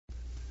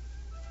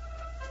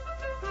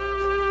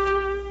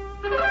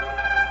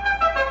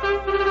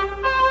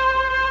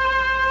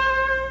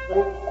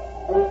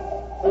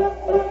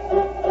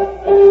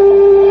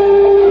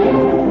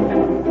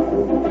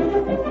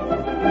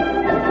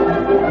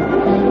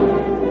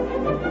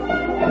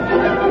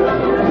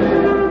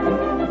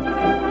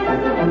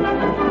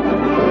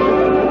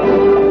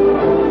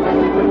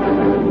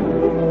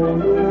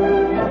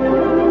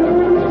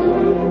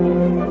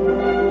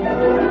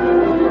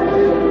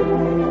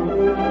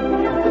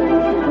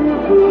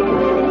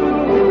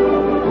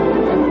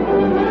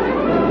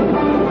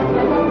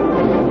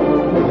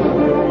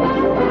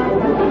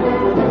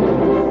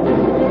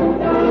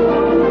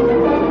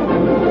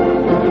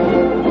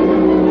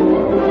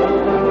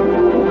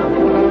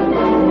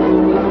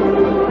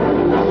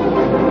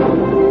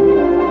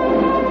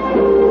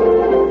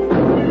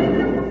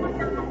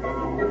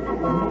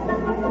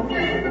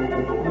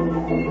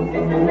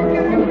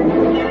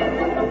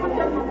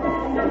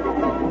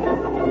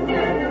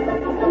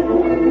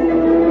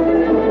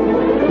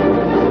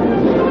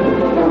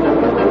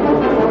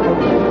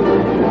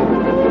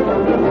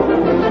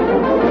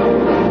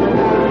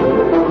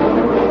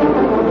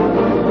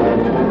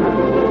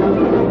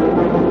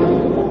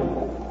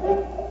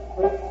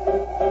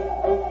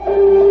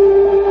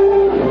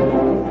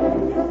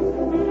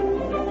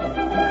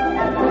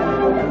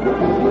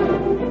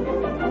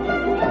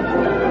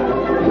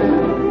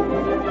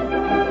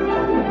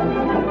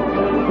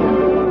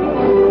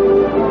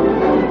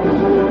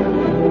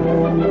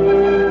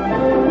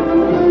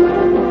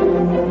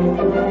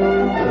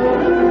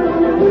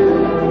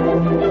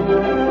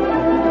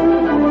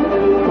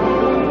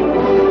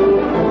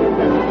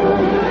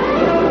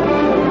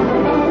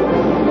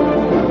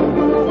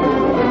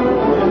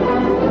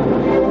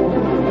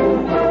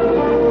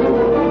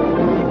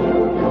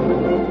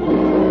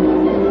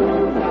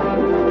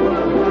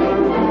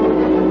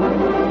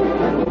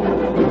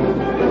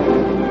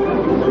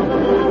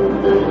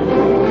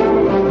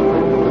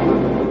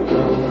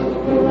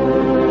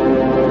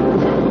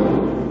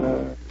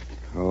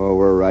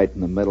we're right in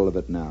the middle of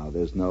it now.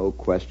 There's no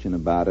question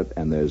about it,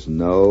 and there's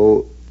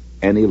no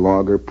any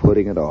longer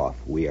putting it off.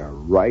 We are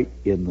right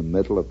in the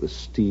middle of the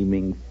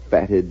steaming,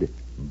 fetid,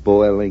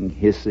 boiling,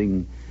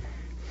 hissing,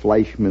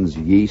 Fleischmann's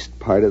yeast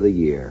part of the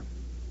year.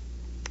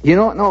 You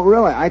know, no,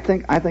 really, I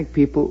think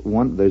people,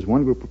 there's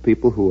one group of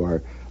people who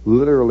are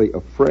literally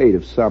afraid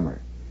of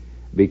summer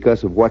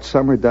because of what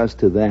summer does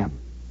to them.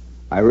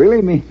 I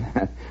really mean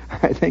that.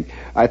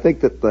 I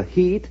think that the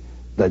heat,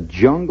 the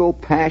jungle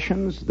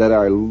passions that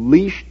are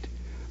leashed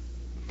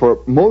for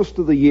most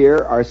of the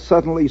year are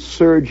suddenly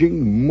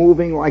surging,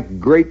 moving like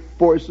great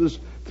forces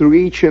through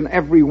each and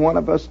every one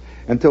of us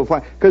until,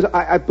 because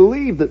I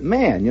believe that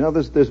man, you know,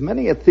 there's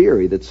many a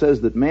theory that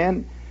says that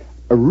man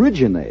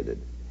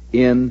originated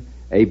in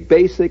a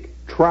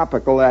basic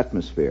tropical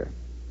atmosphere.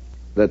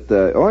 That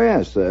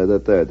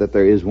that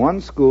there is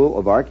one school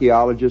of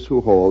archaeologists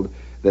who hold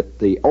that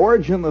the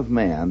origin of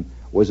man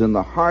was in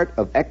the heart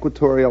of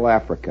equatorial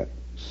Africa.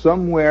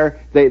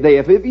 Somewhere, they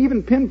have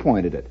even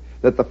pinpointed it,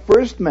 that the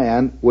first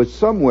man was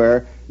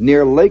somewhere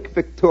near Lake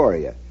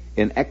Victoria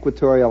in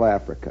equatorial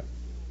Africa.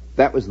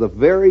 That was the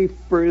very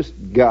first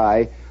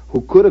guy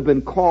who could have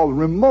been called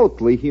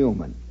remotely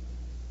human.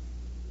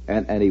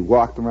 And he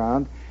walked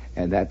around,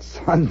 and that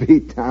sun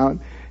beat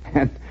down,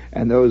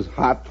 and those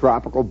hot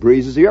tropical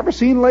breezes. Have you ever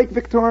seen Lake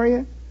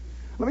Victoria?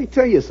 Let me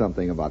tell you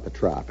something about the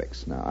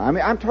tropics now. I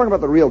mean, I'm talking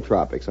about the real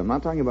tropics. I'm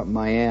not talking about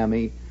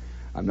Miami.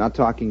 I'm not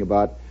talking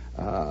about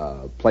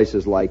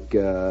places like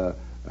the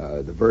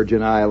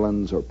Virgin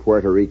Islands or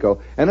Puerto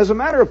Rico. And as a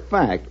matter of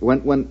fact,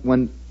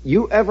 when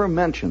you ever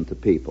mention to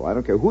people, I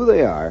don't care who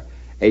they are,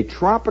 a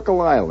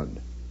tropical island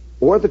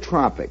or the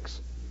tropics,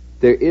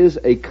 there is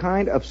a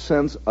kind of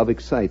sense of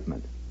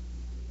excitement.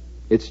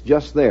 It's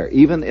just there.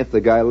 Even if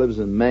the guy lives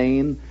in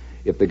Maine,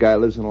 if the guy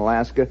lives in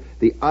Alaska,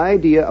 the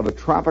idea of a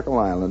tropical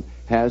island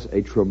has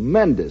a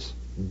tremendous,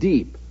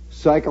 deep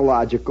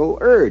psychological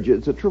urge.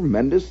 It's a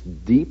tremendous,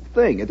 deep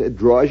thing. It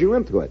draws you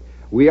into it.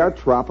 We are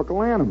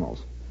tropical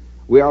animals.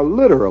 We are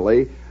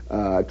literally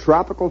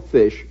tropical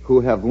fish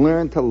who have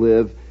learned to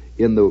live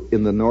in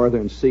the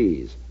northern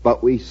seas.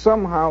 But we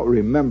somehow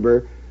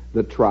remember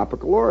the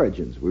tropical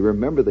origins. We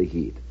remember the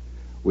heat.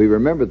 We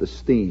remember the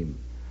steam.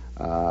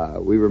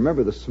 We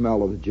remember the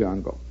smell of the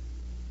jungle.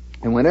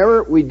 And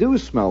whenever we do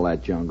smell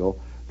that jungle,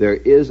 there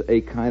is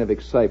a kind of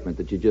excitement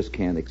that you just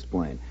can't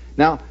explain.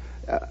 Now,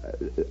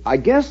 I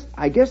guess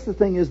the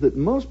thing is that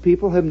most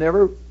people have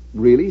never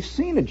really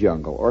seen a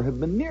jungle or have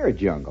been near a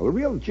jungle, a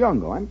real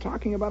jungle. I'm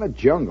talking about a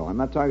jungle. I'm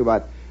not talking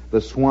about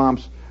the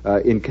swamps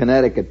in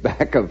Connecticut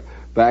back of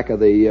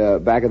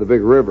the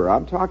big river.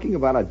 I'm talking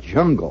about a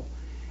jungle.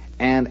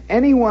 And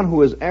anyone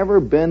who has ever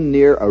been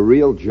near a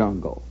real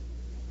jungle,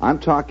 I'm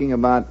talking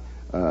about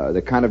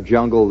the kind of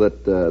jungle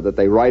that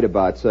they write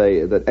about,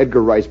 say, that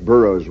Edgar Rice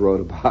Burroughs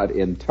wrote about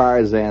in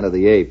Tarzan of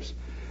the Apes.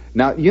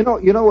 Now, you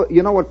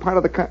know what part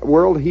of the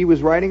world he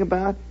was writing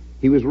about?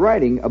 He was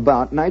writing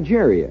about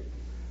Nigeria.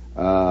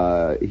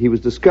 He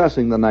was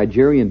discussing the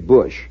Nigerian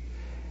bush.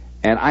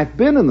 And I've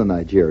been in the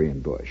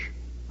Nigerian bush.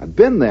 I've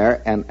been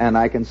there, and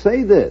I can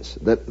say this,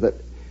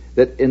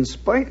 that in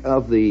spite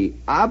of the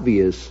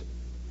obvious,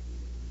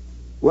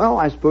 well,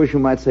 I suppose you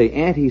might say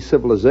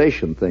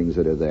anti-civilization things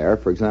that are there,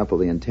 for example,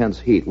 the intense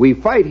heat. We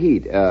fight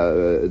heat.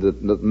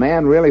 The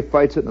man really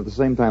fights it and at the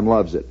same time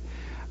loves it.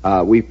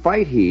 We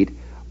fight heat,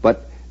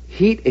 but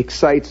heat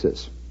excites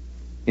us,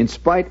 in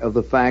spite of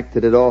the fact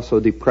that it also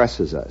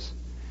depresses us.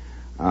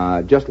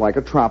 Just like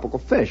a tropical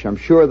fish. I'm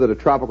sure that a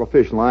tropical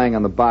fish lying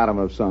on the bottom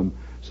of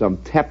some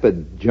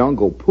tepid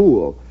jungle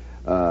pool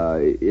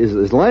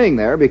is lying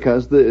there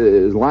because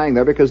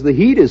the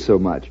heat is so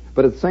much.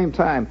 But at the same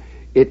time,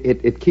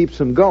 it keeps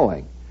him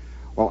going.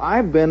 Well,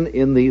 I've been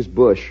in these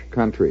bush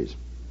countries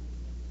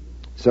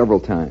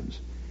several times.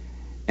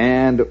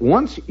 And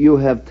once you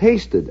have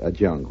tasted a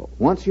jungle,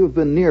 once you've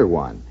been near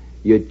one,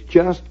 you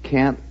just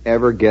can't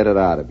ever get it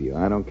out of you.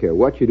 I don't care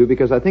what you do,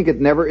 because I think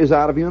it never is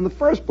out of you in the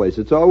first place.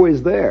 It's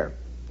always there.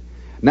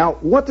 Now,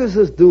 what does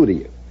this do to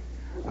you?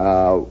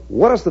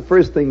 What is the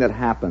first thing that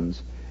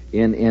happens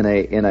in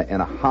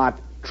a hot,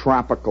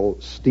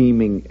 tropical,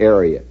 steaming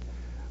area?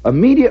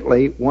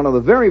 Immediately, one of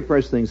the very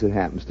first things that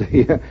happens to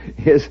you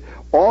is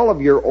all of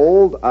your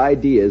old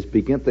ideas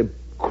begin to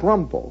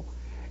crumble,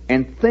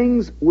 and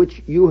things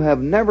which you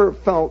have never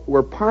felt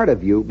were part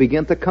of you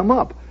begin to come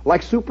up,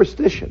 like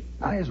superstition.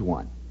 That is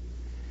one.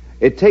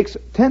 It takes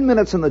 10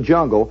 minutes in the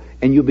jungle,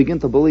 and you begin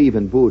to believe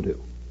in voodoo.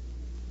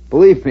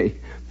 Believe me,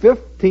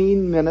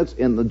 15 minutes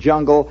in the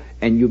jungle,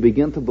 and you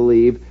begin to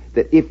believe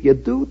that if you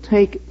do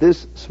take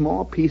this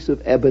small piece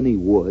of ebony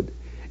wood,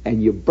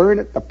 and you burn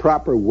it the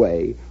proper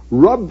way,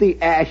 rub the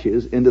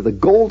ashes into the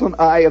golden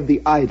eye of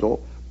the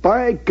idol,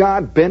 by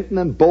God, Benton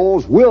and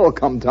Bowles will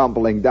come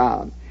tumbling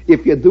down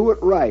if you do it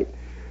right.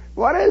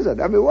 What is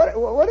it? I mean,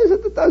 what is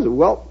it that does it?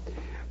 Well,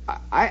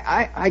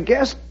 I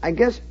guess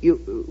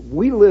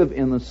we live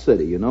in the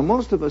city. You know,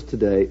 most of us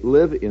today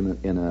live in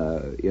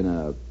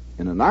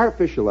an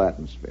artificial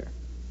atmosphere,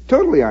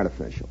 totally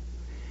artificial.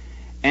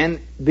 And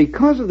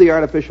because of the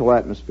artificial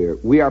atmosphere,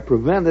 we are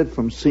prevented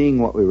from seeing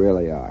what we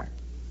really are.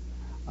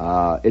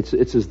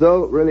 It's as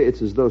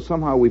though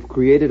somehow we've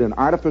created an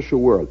artificial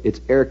world. It's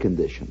air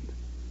conditioned.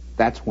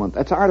 That's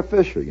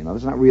artificial,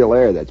 That's not real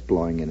air that's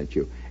blowing in at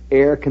you.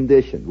 Air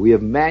conditioned. We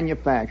have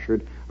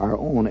manufactured our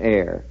own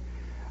air.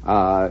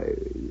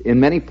 In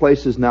many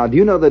places now, do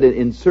you know that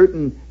in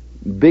certain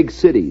big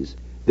cities,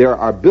 there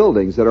are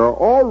buildings that are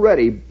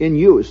already in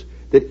use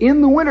that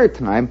in the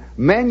wintertime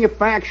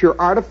manufacture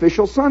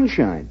artificial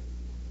sunshine.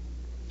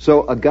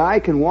 So a guy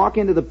can walk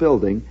into the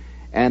building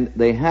and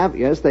they have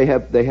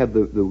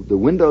the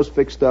windows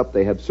fixed up,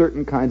 they have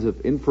certain kinds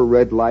of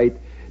infrared light,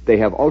 they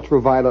have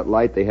ultraviolet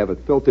light, they have it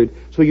filtered.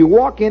 So you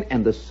walk in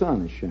and the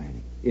sun is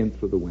shining in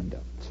through the window.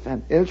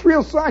 And it's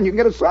real sun, you can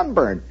get a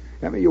sunburn.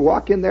 I mean, you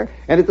walk in there,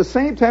 and at the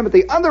same time, at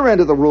the other end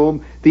of the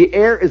room, the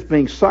air is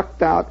being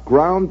sucked out,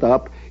 ground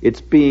up,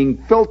 it's being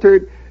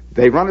filtered,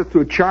 they run it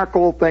through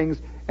charcoal things,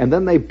 and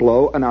then they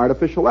blow an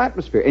artificial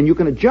atmosphere. And you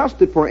can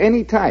adjust it for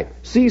any type.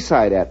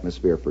 Seaside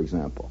atmosphere, for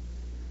example.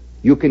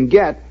 You can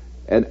get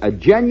a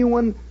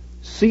genuine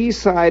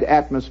seaside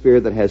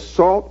atmosphere that has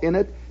salt in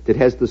it, that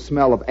has the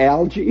smell of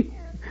algae,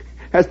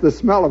 has the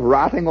smell of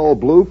rotting old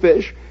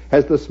bluefish,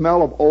 has the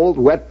smell of old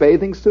wet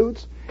bathing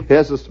suits, it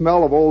has the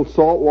smell of old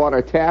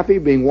saltwater taffy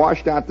being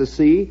washed out to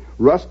sea,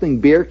 rusting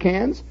beer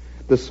cans,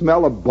 the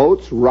smell of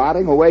boats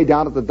rotting away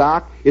down at the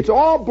dock. It's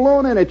all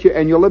blown in at you,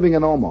 and you're living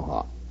in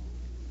Omaha.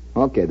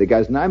 Okay, the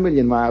guy's 9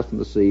 million miles from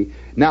the sea.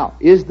 Now,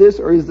 is this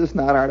or is this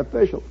not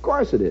artificial? Of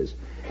course it is.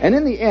 And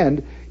in the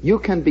end, you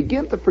can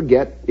begin to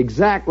forget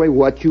exactly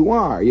what you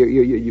are.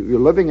 You're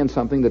living in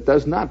something that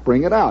does not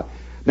bring it out.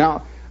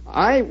 Now,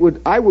 I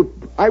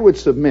would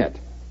submit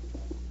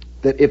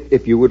that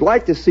if you would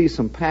like to see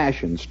some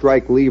passion,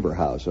 strike Lever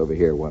House over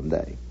here one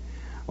day,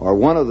 or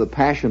one of the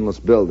passionless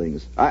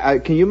buildings.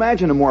 Can you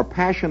imagine a more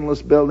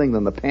passionless building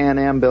than the Pan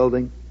Am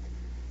building?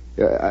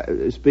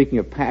 Speaking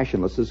of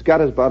passionless, it's got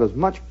about as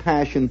much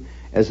passion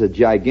as a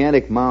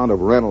gigantic mound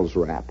of Reynolds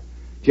wrap.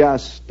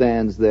 Just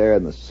stands there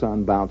and the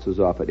sun bounces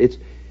off it.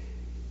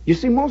 You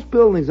see, most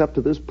buildings up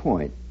to this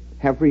point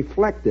have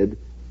reflected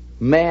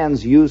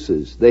man's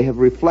uses. They have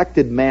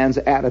reflected man's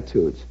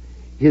attitudes,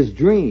 his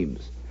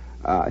dreams,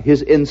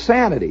 his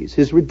insanities,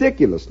 his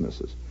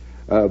ridiculousnesses.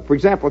 For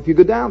example, if you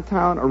go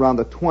downtown around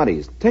the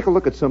 20s, take a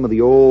look at some of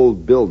the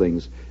old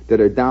buildings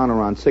that are down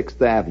around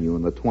 6th Avenue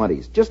in the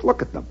 20s. Just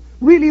look at them.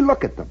 Really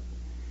look at them.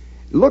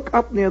 Look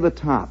up near the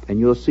top, and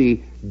you'll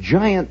see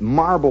giant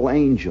marble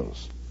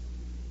angels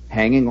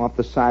hanging off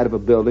the side of a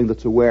building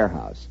that's a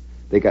warehouse.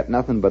 They got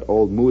nothing but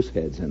old moose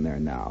heads in there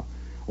now,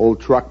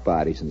 old truck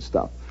bodies and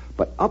stuff.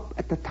 But up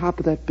at the top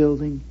of that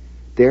building,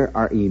 there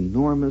are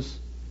enormous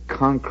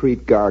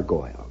concrete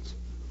gargoyles,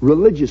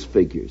 religious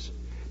figures.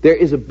 There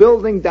is a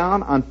building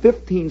down on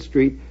 15th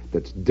Street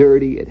that's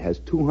dirty. It has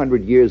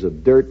 200 years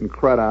of dirt and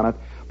crud on it.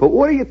 But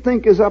what do you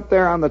think is up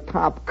there on the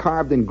top,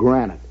 carved in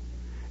granite?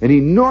 An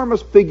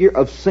enormous figure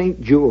of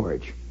St.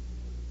 George.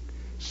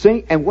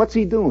 And what's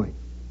he doing?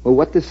 Well,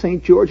 what does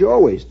St. George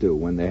always do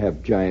when they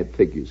have giant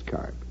figures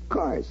carved? Of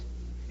course,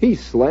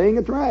 he's slaying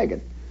a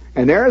dragon.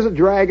 And there's a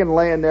dragon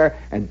laying there,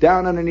 and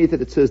down underneath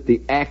it says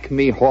the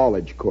Acme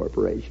Haulage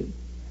Corporation.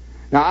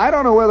 Now, I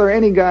don't know whether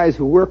any guys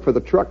who work for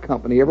the truck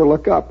company ever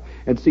look up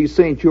and see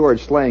St.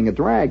 George slaying a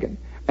dragon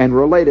and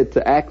relate it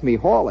to Acme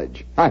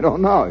Haulage. I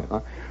don't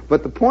know.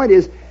 But the point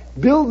is,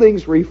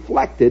 buildings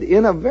reflected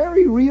in a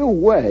very real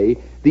way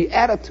the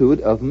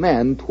attitude of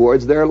men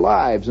towards their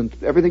lives and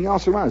everything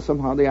else around.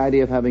 Somehow the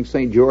idea of having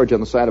St. George on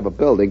the side of a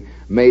building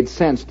made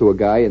sense to a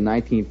guy in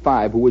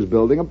 1905 who was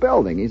building a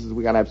building. He says,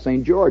 we got to have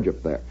St. George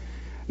up there.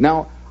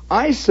 Now,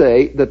 I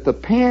say that the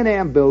Pan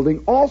Am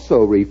building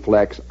also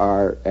reflects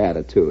our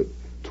attitude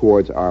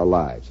towards our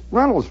lives.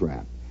 Reynolds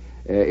wrap.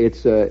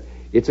 It's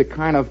a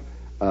kind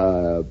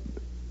of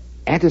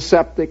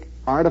antiseptic,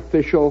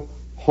 artificial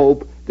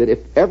hope that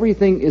if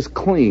everything is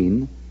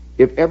clean,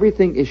 if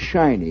everything is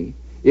shiny,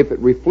 if it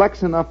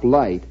reflects enough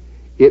light,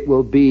 it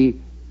will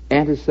be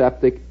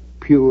antiseptic,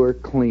 pure,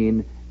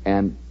 clean,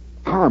 and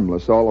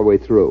harmless all the way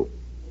through.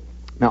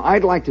 Now,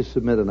 I'd like to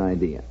submit an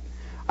idea.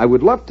 I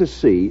would love to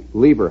see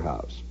Lever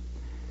House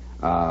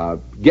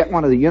get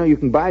one of the, you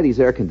can buy these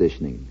air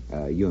conditioning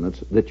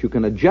units that you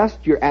can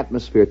adjust your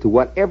atmosphere to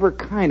whatever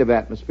kind of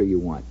atmosphere you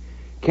want.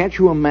 Can't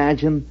you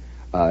imagine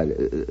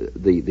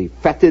the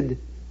fetid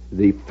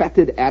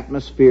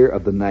atmosphere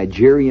of the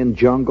Nigerian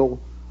jungle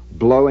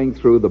blowing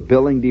through the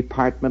billing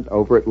department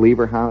over at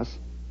Lever House?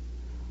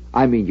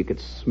 I mean, you could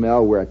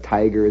smell where a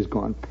tiger has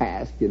gone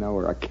past,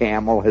 or a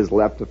camel has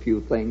left a few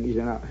things,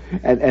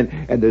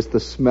 and there's the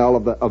smell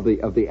of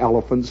the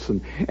elephants,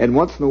 and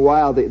once in a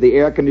while the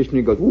air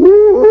conditioning goes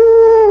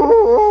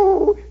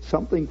woo.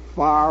 Something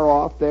far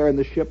off there in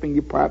the shipping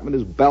department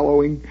is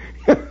bellowing,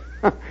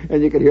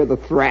 and you can hear the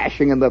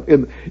thrashing in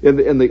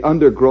the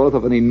undergrowth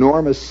of an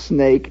enormous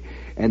snake,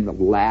 and the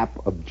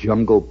lap of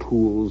jungle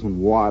pools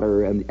and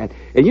water, and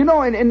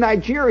in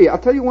Nigeria, I'll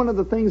tell you one of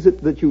the things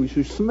that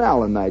you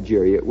smell in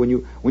Nigeria when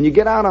you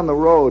get out on the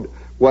road,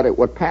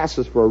 what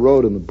passes for a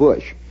road in the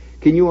bush.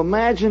 Can you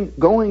imagine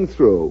going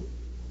through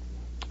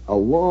a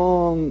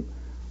long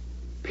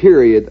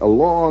period, a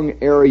long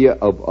area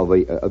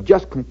of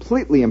just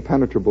completely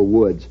impenetrable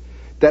woods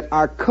that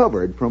are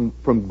covered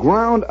from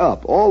ground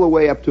up, all the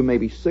way up to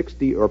maybe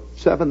 60 or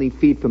 70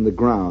 feet from the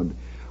ground,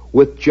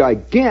 with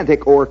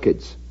gigantic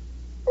orchids.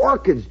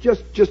 Orchids,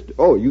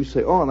 oh, you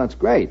say, oh, that's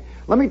great.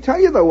 Let me tell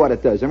you, though, what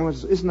it does. Everyone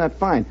says, isn't that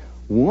fine?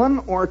 One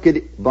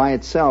orchid by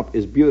itself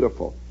is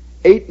beautiful.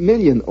 8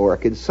 million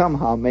orchids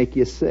somehow make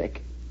you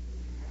sick.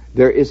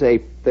 There is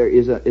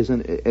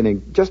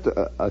just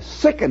a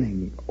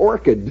sickening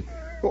orchid.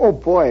 Oh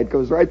boy, it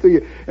goes right through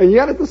you. And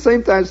yet at the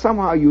same time,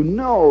 somehow you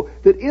know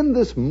that in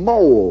this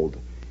mold,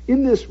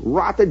 in this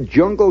rotted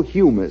jungle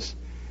humus,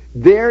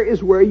 there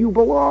is where you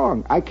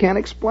belong. I can't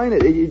explain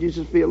it. You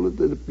just feel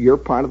that you're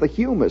part of the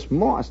humus,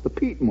 moss, the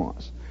peat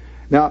moss.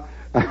 Now,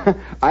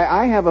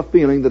 I have a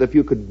feeling that if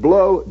you could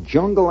blow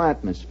jungle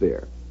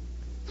atmosphere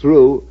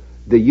through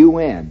the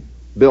UN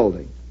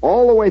building,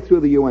 all the way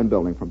through the UN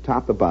building from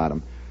top to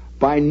bottom,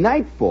 by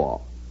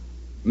nightfall,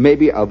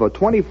 maybe of a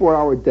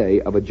 24-hour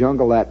day of a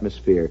jungle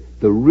atmosphere,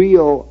 the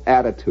real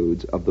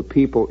attitudes of the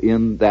people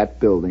in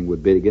that building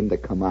would begin to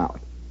come out,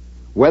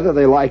 whether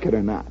they like it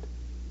or not.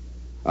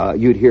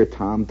 You'd hear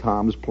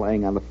tom-toms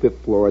playing on the 5th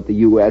floor at the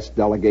U.S.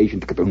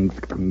 delegation.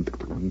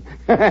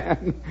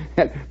 And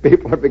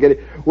people are beginning.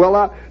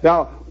 Well,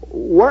 now,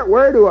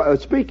 where do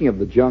speaking of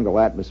the jungle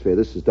atmosphere,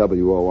 this is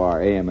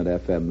WOR, AM and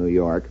FM, New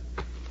York,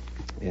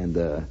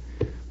 and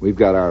we've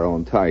got our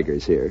own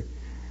tigers here.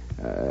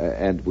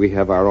 And we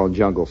have our own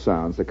jungle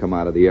sounds that come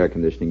out of the air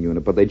conditioning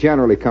unit, but they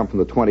generally come from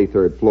the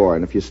 23rd floor,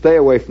 and if you stay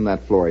away from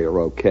that floor,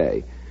 you're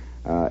okay.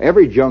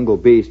 Every jungle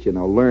beast,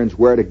 learns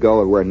where to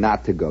go and where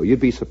not to go.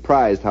 You'd be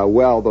surprised how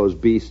well those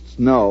beasts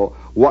know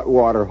what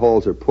water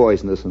holes are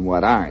poisonous and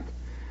what aren't.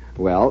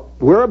 Well,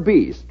 we're a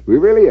beast. We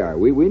really are.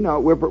 We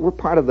know we're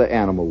part of the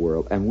animal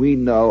world, and we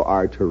know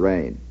our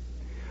terrain.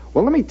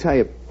 Well, let me tell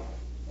you,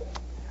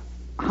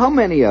 how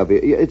many of you?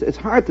 It's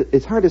hard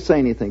to say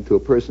anything to a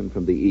person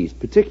from the East,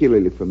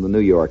 particularly from the New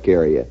York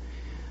area,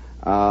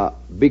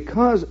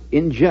 because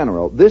in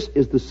general, this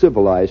is the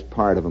civilized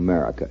part of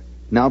America.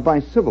 Now, by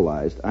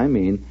civilized, I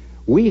mean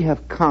we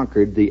have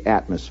conquered the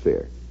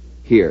atmosphere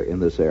here in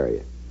this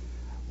area.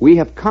 We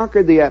have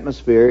conquered the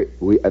atmosphere.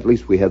 At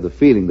least we have the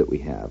feeling that we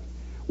have.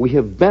 We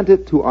have bent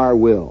it to our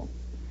will.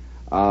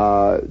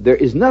 There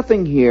is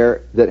nothing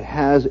here that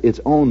has its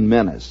own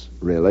menace,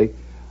 really.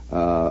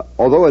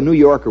 Although a New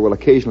Yorker will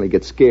occasionally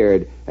get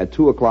scared at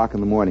 2 o'clock in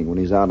the morning when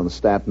he's out on the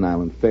Staten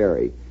Island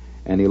ferry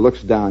and he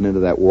looks down into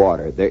that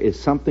water, there is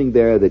something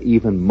there that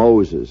even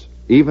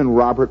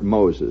Robert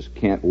Moses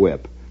can't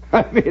whip.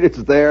 I mean, it's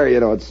there,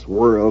 it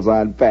swirls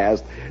on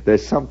past.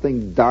 There's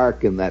something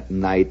dark in that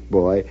night,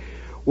 boy.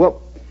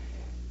 Well,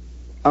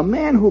 a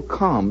man who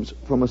comes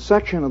from a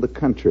section of the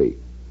country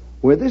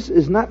where this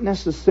is not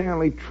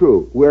necessarily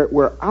true, where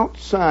we're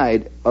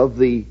outside of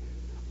the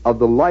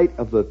light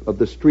of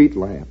the street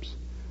lamps,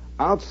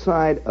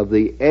 outside of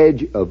the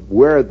edge of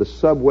where the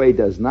subway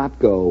does not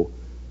go,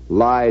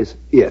 lies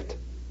it.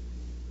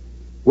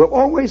 We'll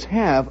always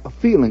have a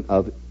feeling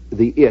of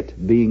the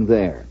it being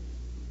there.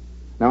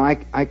 Now,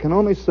 I can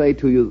only say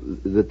to you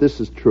that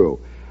this is true.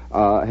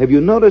 Have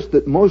you noticed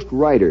that most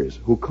writers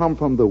who come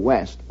from the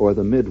West or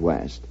the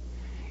Midwest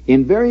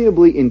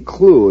invariably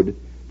include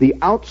the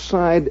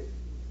outside,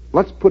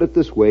 let's put it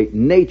this way,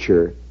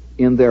 nature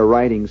in their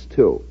writings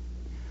too?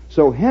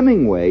 So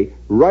Hemingway,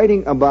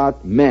 writing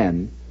about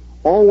men,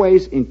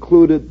 always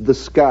included the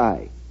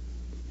sky.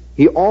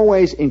 He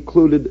always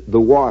included the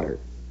water.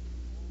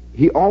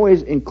 He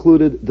always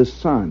included the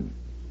sun.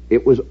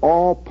 It was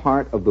all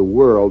part of the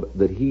world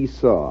that he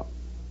saw.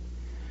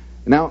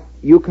 Now,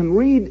 you can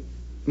read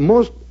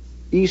most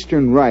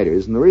Eastern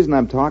writers, and the reason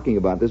I'm talking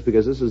about this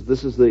because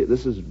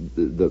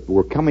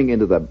we're coming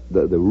into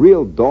the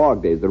real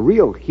dog days, the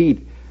real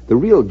heat, the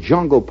real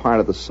jungle part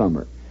of the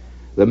summer.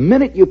 The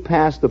minute you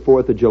pass the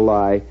 4th of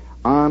July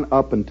on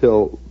up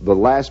until the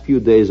last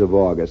few days of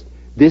August,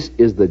 this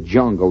is the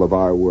jungle of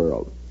our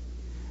world.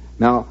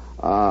 Now,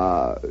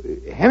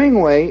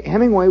 Hemingway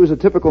was a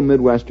typical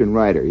Midwestern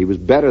writer. He was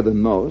better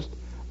than most,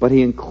 but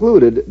he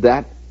included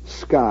that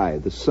sky,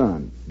 the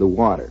sun, the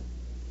water.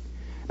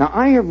 Now,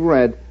 I have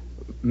read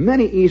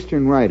many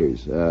Eastern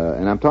writers,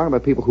 and I'm talking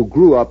about people who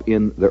grew up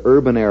in the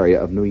urban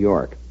area of New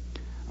York,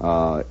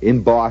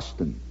 in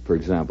Boston, for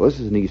example.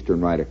 This is an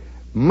Eastern writer.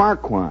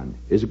 Marquand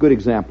is a good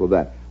example of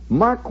that.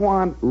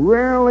 Marquand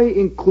rarely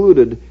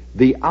included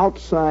the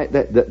outside,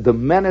 the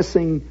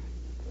menacing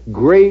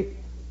great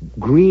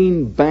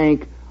green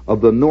bank of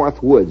the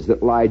North Woods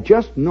that lie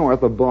just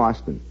north of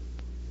Boston.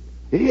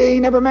 He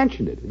never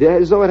mentioned it,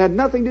 as though it had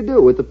nothing to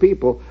do with the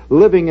people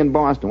living in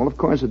Boston. Well, of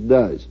course it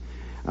does.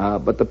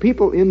 But the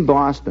people in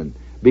Boston,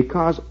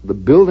 because the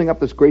building up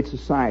this great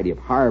society of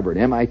Harvard,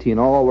 MIT, and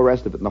all the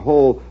rest of it, and the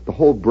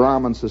whole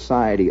Brahmin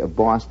society of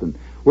Boston,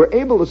 were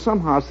able to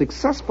somehow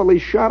successfully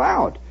shut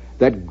out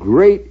that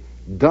great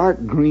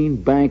dark green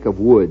bank of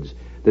woods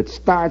that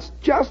starts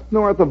just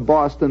north of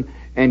Boston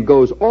and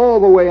goes all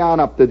the way on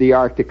up to the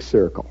Arctic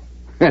Circle.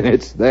 And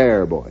it's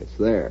there, boy, it's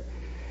there.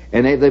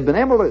 And they've been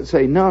able to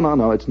say,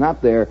 no, it's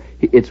not there.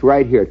 It's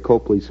right here at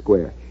Copley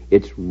Square.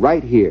 It's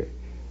right here.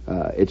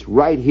 It's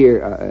right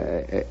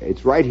here.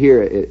 It's right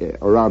here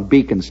around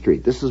Beacon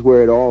Street. This is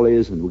where it all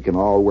is, and we can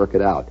all work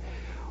it out.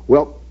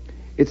 Well,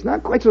 it's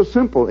not quite so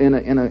simple in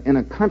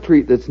a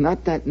country that's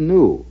not that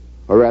new,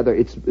 or rather,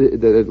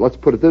 let's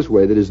put it this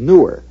way: that is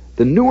newer.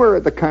 The newer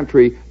the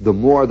country, the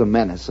more the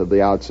menace of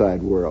the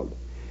outside world.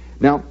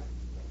 Now,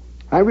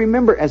 I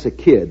remember as a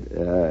kid,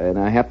 and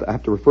I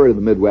have to refer to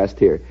the Midwest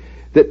here,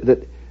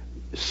 that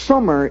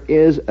summer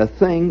is a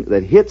thing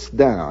that hits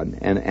down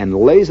and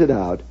lays it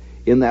out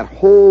in that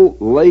whole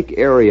lake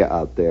area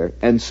out there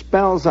and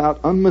spells out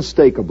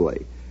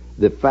unmistakably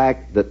the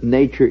fact that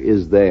nature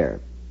is there.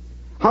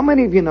 How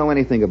many of you know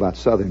anything about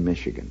southern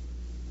Michigan?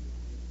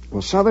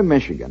 Well, southern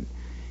Michigan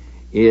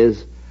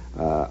is,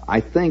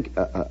 I think,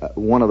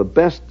 one of the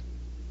best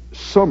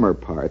summer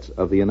parts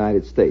of the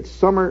United States.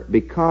 Summer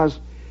because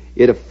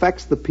it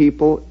affects the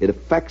people, it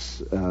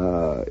affects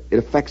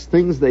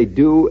things they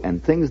do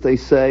and things they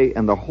say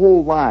and the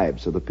whole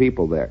lives of the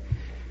people there.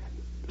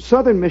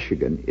 Southern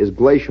Michigan is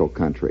glacial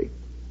country.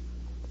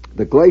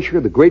 The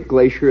great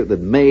glacier that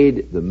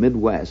made the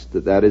Midwest,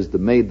 that is,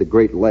 that made the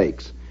Great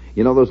Lakes.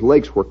 You know, those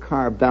lakes were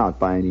carved out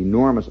by an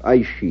enormous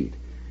ice sheet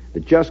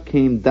that just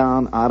came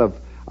down out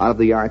of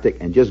the Arctic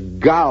and just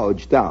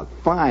gouged out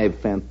 5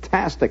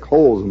 fantastic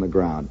holes in the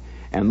ground.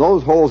 And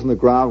those holes in the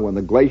ground, when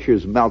the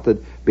glaciers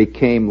melted,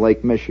 became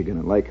Lake Michigan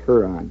and Lake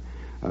Huron,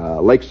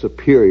 Lake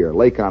Superior,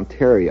 Lake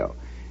Ontario.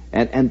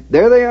 And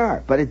there they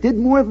are. But it did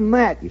more than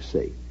that, you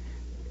see.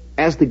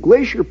 As the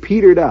glacier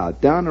petered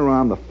out down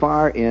around the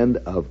far end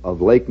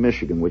of Lake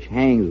Michigan, which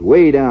hangs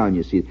way down,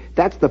 you see,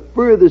 that's the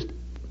furthest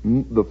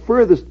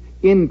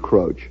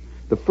encroach,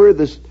 the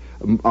furthest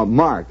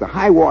mark, the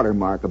high water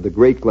mark of the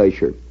Great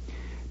Glacier.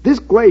 This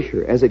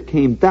glacier, as it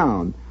came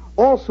down,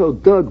 also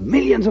dug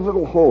millions of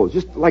little holes,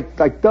 just like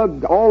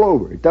dug all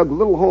over. It dug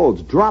little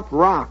holes, dropped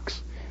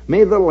rocks,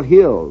 made little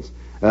hills,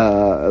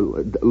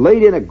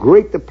 laid in a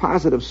great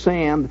deposit of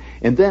sand,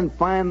 and then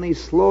finally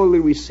slowly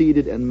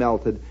receded and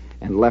melted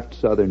and left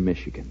southern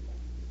Michigan.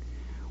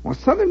 Well,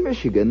 southern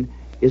Michigan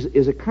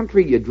is a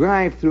country, you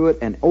drive through it,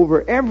 and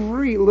over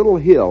every little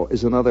hill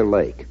is another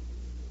lake.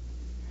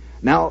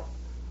 Now,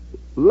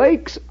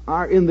 lakes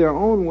are in their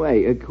own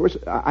way. Of course,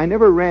 I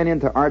never ran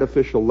into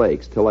artificial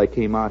lakes till I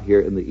came out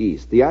here in the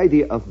East. The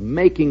idea of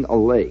making a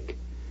lake,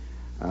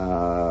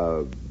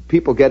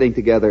 people getting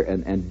together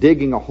and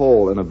digging a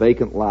hole in a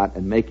vacant lot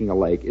and making a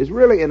lake, is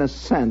really, in a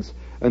sense,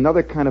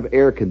 another kind of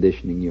air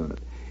conditioning unit.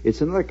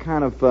 It's another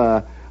kind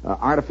of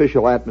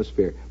artificial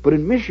atmosphere. But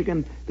in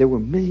Michigan, there were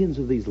millions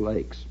of these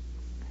lakes,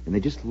 and they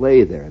just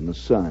lay there in the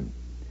sun.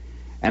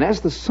 And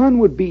as the sun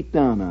would beat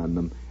down on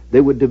them,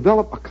 they would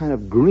develop a kind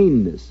of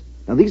greenness.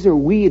 Now, these are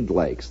weed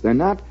lakes. They're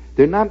not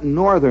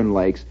northern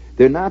lakes.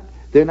 They're not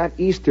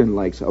eastern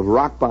lakes of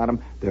rock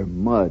bottom. They're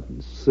mud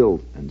and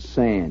silt and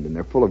sand, and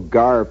they're full of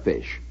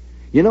garfish.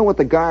 You know what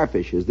the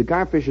garfish is? The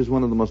garfish is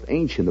one of the most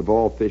ancient of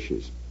all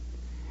fishes,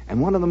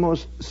 and one of the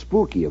most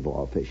spooky of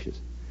all fishes.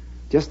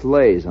 Just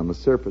lays on the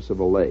surface of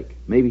a lake.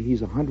 Maybe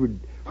he's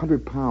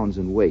 100 pounds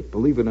in weight,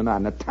 believe it or not.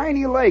 And a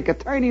tiny lake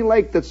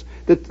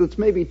that's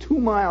maybe 2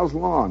 miles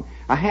long,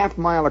 a half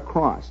mile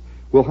across,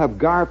 will have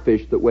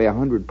garfish that weigh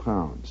 100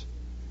 pounds.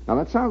 Now,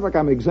 that sounds like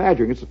I'm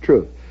exaggerating. It's the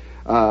truth.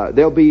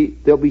 They'll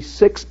be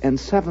 6 and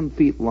 7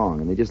 feet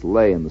long, and they just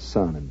lay in the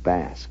sun and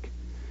bask.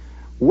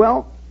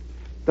 Well,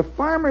 the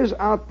farmers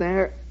out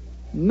there,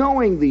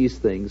 knowing these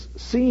things,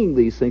 seeing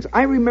these things.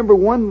 I remember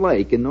one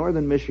lake in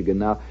northern Michigan,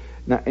 now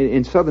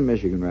in southern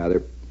Michigan,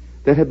 rather,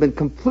 that had been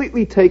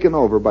completely taken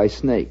over by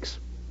snakes.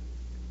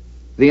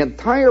 The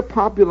entire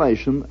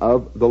population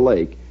of the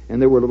lake,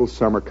 and there were little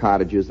summer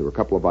cottages, there were a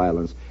couple of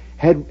islands,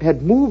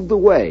 had moved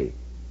away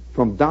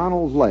from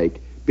Donald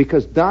Lake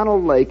because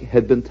Donald Lake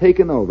had been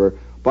taken over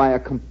by a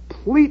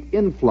complete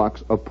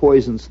influx of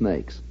poison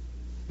snakes.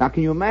 Now,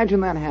 can you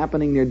imagine that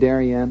happening near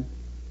Darien?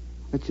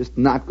 It's just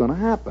not going to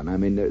happen. I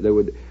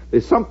mean,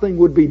 something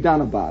would be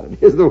done about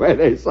it, is the way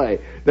they say.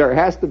 There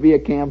has to be a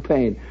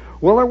campaign.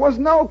 Well, there was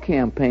no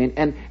campaign,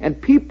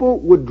 and people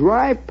would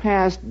drive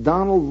past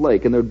Donald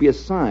Lake, and there would be a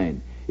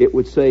sign. It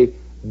would say,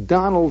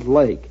 Donald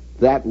Lake,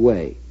 that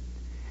way.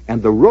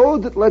 And the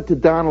road that led to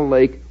Donald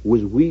Lake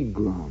was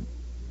weed-grown,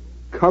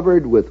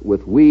 covered with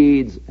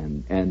weeds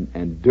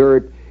and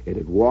dirt. It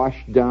had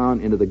washed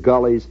down into the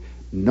gullies.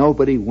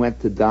 Nobody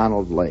went to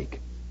Donald Lake.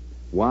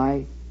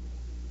 Why?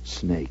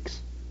 Snakes.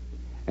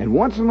 And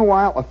once in a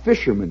while, a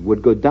fisherman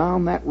would go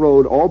down that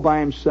road all by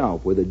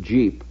himself with a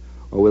jeep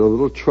or with a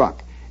little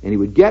truck, and he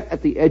would get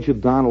at the edge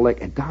of Donald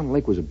Lake, and Donald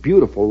Lake was a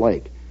beautiful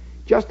lake,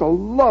 just a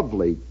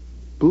lovely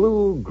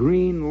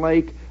blue-green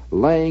lake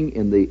laying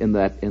in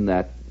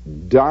that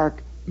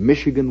dark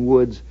Michigan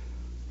woods,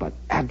 but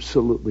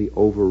absolutely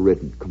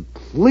overridden,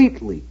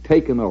 completely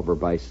taken over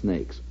by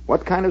snakes.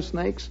 What kind of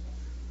snakes?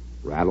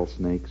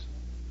 Rattlesnakes,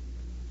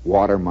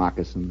 water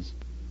moccasins,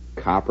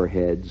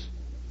 copperheads,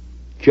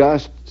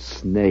 just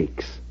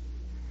snakes.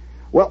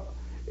 Well,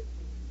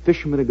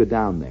 fishermen would go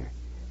down there,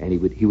 and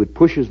he would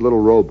push his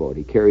little rowboat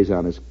he carries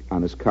on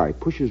his car. He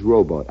pushes his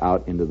rowboat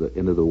out into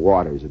the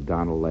waters of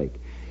Donald Lake.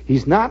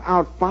 He's not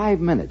out 5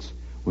 minutes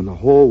when the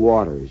whole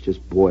water is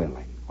just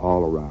boiling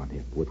all around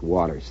him with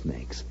water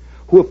snakes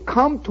who have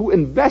come to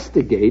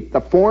investigate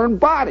the foreign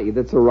body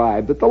that's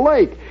arrived at the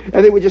lake.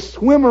 And they would just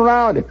swim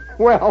around him.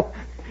 Well,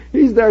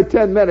 he's there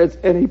 10 minutes,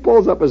 and he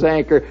pulls up his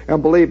anchor,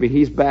 and believe me,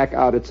 he's back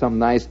out at some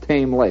nice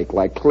tame lake,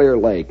 like Clear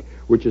Lake,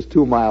 which is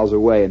 2 miles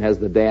away and has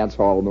the dance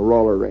hall and the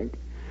roller rink.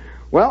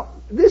 Well,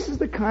 this is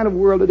the kind of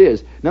world it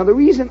is. Now, the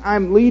reason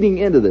I'm leading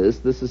into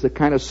this is a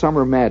kind of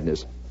summer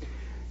madness.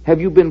 Have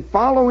you been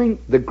following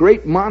the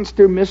great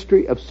monster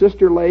mystery of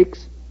Sister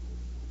Lakes?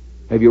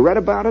 Have you read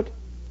about it?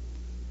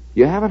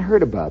 You haven't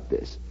heard about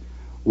this.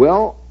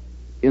 Well,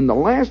 in the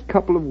last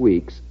couple of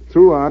weeks,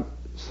 throughout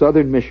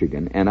southern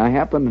Michigan, and I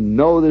happen to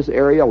know this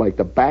area like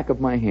the back of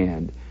my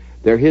hand,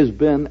 there has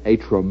been a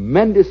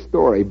tremendous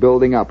story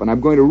building up, and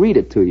I'm going to read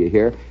it to you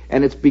here,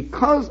 and it's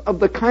because of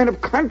the kind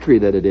of country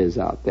that it is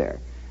out there.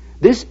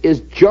 This is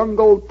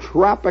jungle,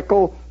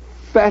 tropical,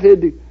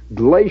 fetid,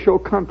 glacial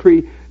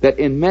country that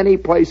in many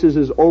places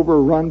is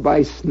overrun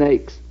by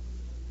snakes.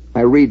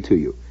 I read to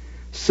you.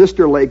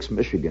 Sister Lakes,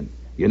 Michigan,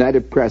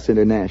 United Press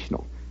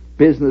International.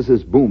 Business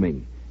is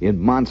booming in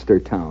Monster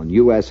Town,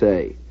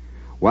 USA.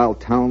 While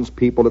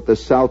townspeople at the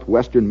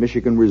southwestern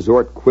Michigan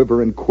resort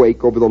quiver and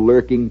quake over the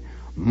lurking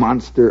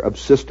monster of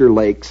Sister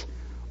Lakes,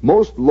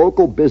 most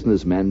local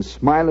businessmen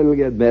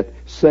smilingly admit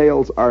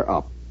sales are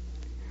up.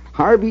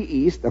 Harvey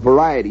East, a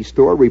variety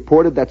store,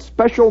 reported that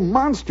special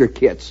monster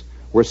kits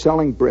were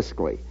selling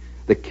briskly.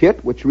 The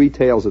kit, which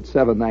retails at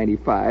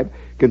 $7.95,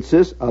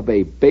 consists of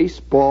a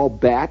baseball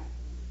bat,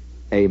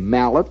 a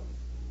mallet,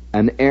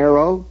 an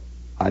arrow,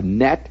 a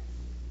net,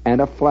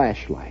 and a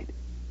flashlight.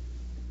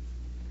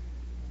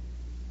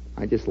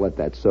 I just let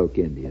that soak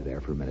into you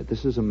there for a minute.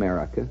 This is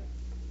America.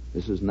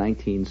 This is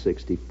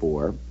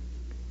 1964.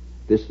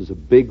 This is a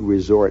big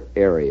resort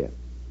area.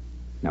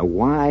 Now,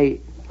 why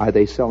are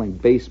they selling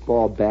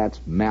baseball bats,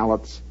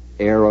 mallets,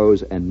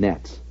 arrows, and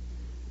nets?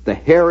 The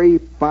hairy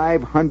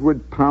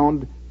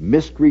 500-pound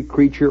mystery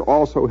creature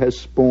also has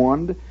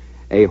spawned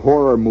a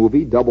horror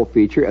movie double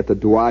feature at the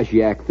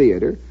Dowagiac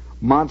Theater.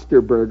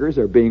 Monster burgers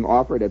are being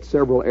offered at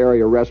several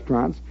area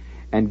restaurants,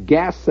 and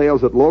gas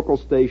sales at local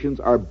stations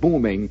are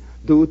booming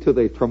due to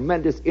the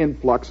tremendous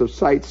influx of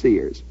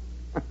sightseers.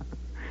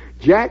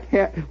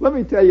 Let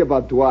me tell you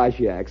about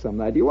Dowagiac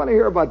sometime. Do you want to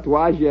hear about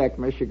Dowagiac,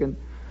 Michigan?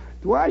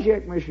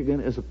 Dowagiac, Michigan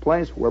is a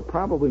place where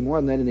probably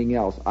more than anything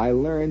else I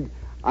learned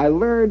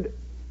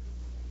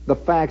the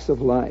facts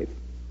of life.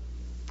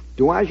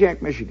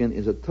 Dowagiac, Michigan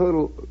is a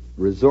total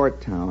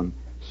resort town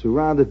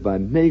surrounded by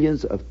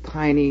millions of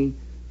tiny,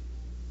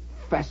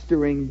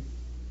 festering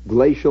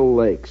glacial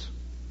lakes.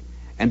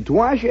 And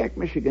Dowagiac,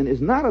 Michigan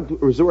is not a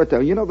resort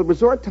town. You know, the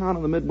resort town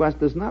in the Midwest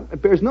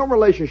bears no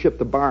relationship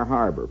to Bar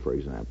Harbor, for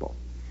example.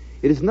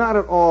 It is not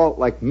at all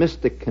like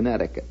Mystic,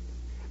 Connecticut.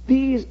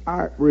 These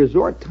are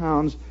resort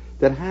towns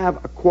that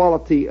have a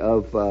quality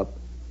of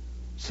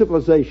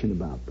civilization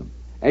about them.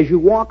 As you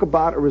walk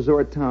about a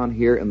resort town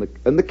here in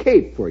the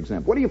Cape, for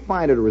example, what do you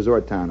find at a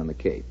resort town in the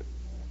Cape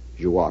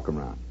as you walk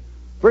around?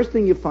 First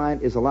thing you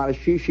find is a lot of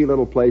shishy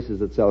little places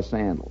that sell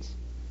sandals,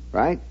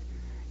 right?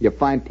 You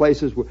find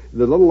places where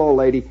the little old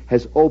lady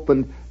has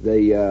opened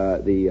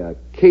the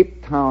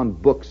Cape Town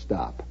book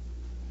stop,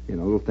 you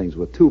know, little things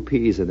with 2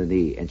 P's and an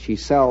E, and she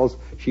sells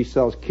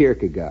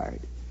Kierkegaard.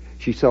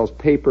 She sells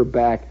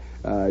paperback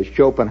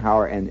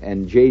Schopenhauer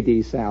and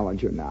J.D.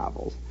 Salinger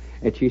novels.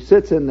 And she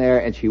sits in there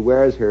and she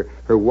wears her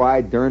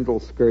wide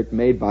dirndl skirt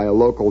made by a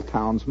local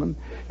townsman,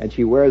 and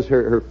she wears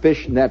her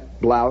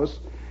fishnet blouse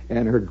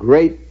and her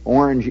great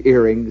orange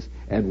earrings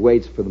and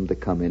waits for them to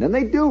come in. And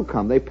they do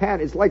come. They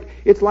pat. It's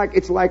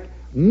like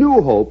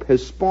New Hope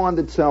has spawned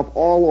itself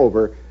all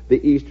over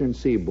the eastern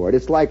seaboard.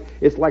 It's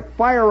like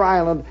Fire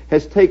Island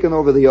has taken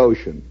over the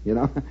ocean. You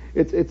know,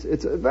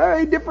 it's a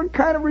very different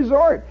kind of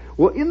resort.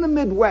 Well, in the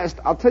Midwest,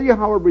 I'll tell you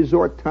how a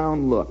resort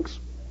town looks.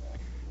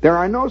 There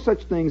are no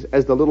such things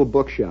as the little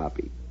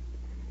bookshoppy.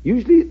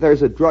 Usually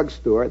there's a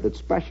drugstore that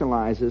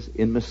specializes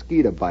in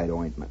mosquito bite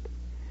ointment.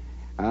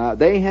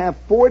 They have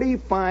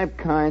 45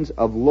 kinds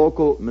of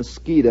local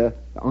mosquito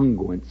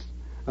unguents,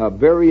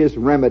 various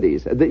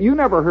remedies that you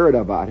never heard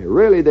about here.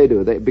 Really, they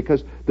do.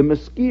 Because the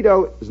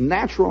mosquito's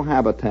natural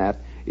habitat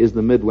is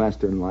the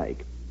Midwestern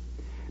lake.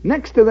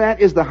 Next to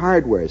that is the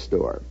hardware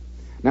store.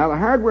 Now, the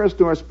hardware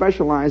store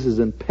specializes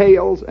in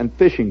pails and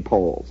fishing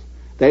poles.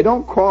 They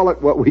don't call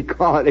it what we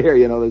call it here,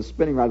 you know, the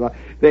spinning rod.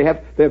 They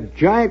have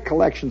giant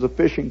collections of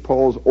fishing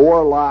poles,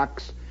 oar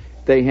locks.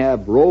 They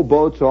have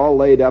rowboats all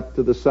laid up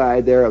to the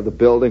side there of the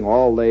building,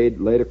 all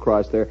laid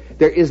across there.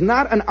 There is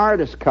not an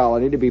artist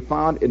colony to be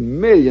found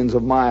in millions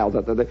of miles.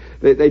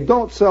 They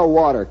don't sell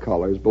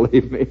watercolors,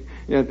 believe me,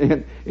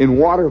 in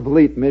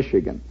Watervliet,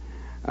 Michigan.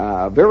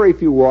 Very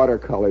few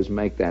watercolors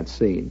make that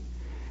scene.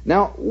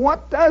 Now,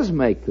 what does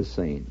make the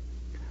scene?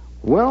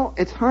 Well,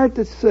 it's hard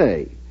to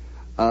say.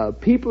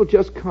 People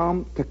just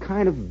come to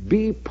kind of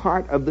be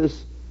part of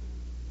this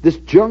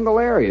jungle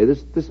area,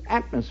 this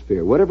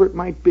atmosphere, whatever it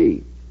might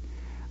be.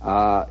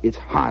 It's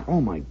hot.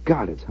 Oh, my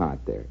God, it's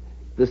hot there.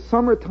 The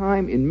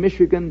summertime in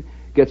Michigan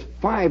gets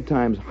 5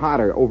 times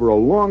hotter over a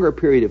longer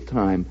period of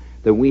time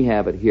than we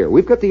have it here.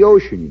 We've got the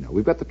ocean, you know.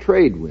 We've got the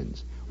trade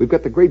winds. We've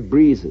got the great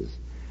breezes.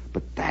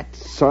 But that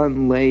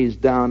sun lays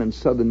down in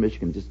southern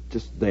Michigan,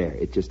 just there.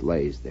 It just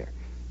lays there.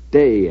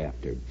 Day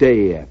after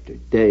day after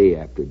day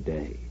after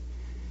day.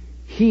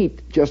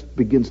 Heat just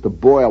begins to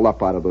boil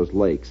up out of those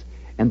lakes,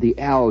 and the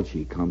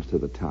algae comes to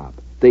the top.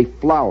 They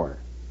flower.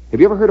 Have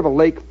you ever heard of a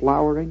lake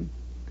flowering?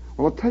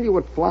 Well, I'll tell you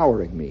what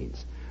flowering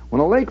means.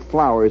 When a lake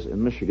flowers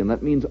in Michigan,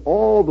 that means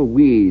all the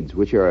weeds,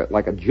 which are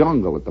like a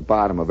jungle at the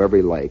bottom of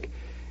every lake,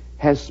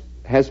 has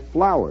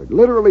flowered,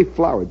 literally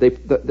flowered.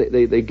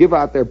 They give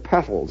out their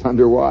petals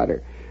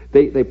underwater.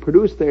 They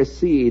produce their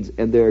seeds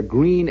and their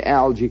green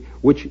algae,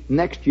 which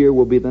next year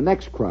will be the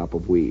next crop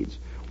of weeds.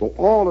 Well,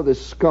 all of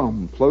this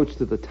scum floats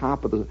to the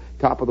top of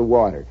the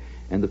water,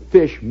 and the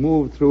fish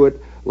move through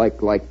it like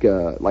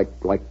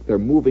they're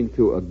moving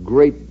through a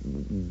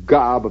great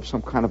gob of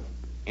some kind of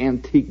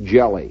antique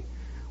jelly.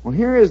 Well,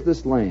 here is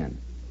this land.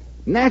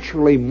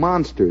 Naturally,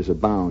 monsters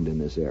abound in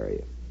this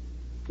area.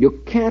 You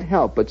can't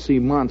help but see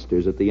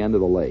monsters at the end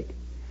of the lake.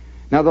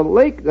 Now, the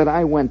lake that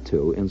I went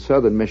to in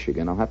southern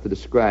Michigan, I'll have to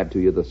describe to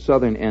you the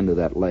southern end of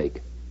that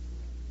lake.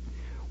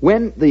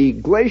 When the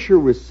glacier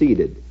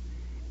receded,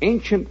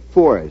 ancient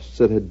forests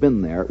that had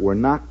been there were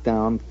knocked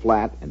down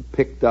flat and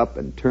picked up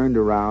and turned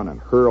around and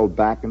hurled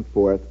back and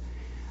forth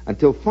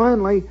until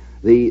finally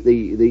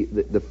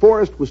the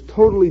forest was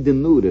totally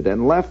denuded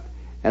and left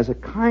as a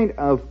kind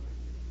of,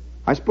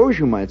 I suppose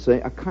you might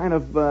say, a kind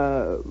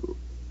of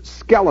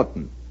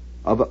skeleton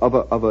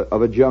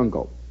of a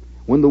jungle.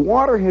 When the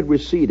water had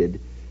receded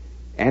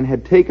and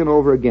had taken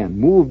over again,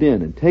 moved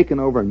in and taken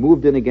over and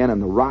moved in again,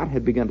 and the rot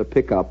had begun to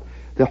pick up,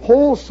 the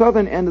whole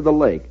southern end of the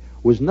lake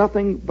was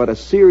nothing but a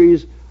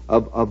series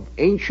of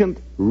ancient,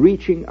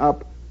 reaching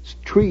up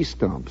tree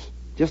stumps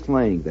just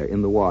laying there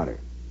in the water.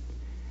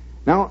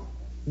 Now,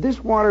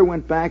 this water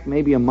went back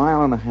maybe 1.5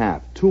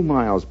 miles, 2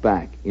 miles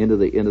back into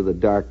the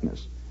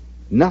darkness.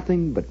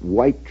 Nothing but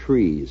white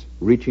trees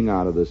reaching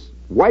out of this.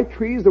 White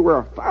trees that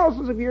were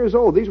thousands of years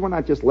old. These were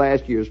not just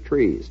last year's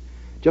trees.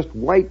 Just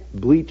white,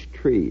 bleached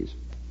trees.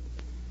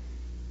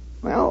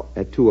 Well,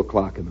 at 2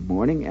 o'clock in the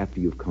morning, after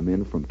you've come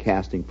in from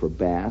casting for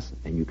bass,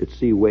 and you could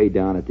see way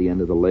down at the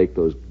end of the lake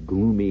those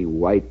gloomy,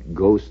 white,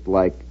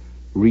 ghost-like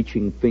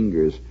reaching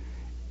fingers,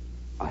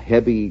 a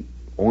heavy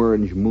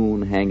orange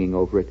moon hanging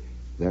over it,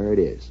 there it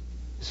is.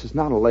 This is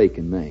not a lake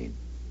in Maine.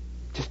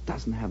 It just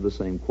doesn't have the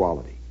same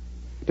quality.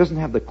 It doesn't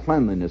have the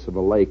cleanliness of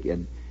a lake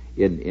in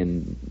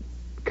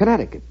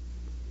Connecticut,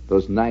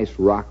 those nice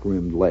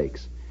rock-rimmed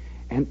lakes.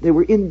 And they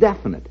were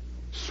indefinite.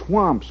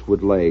 Swamps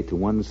would lay to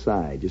one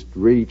side, just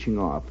reaching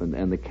off,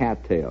 and the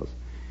cattails.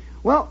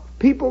 Well,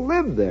 people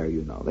live there,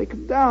 you know. They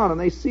come down and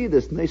they see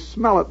this and they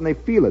smell it and they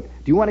feel it.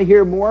 Do you want to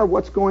hear more of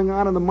what's going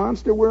on in the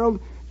monster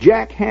world?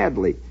 Jack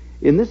Hadley.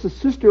 And this is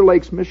Sister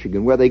Lakes,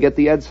 Michigan, where they get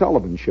the Ed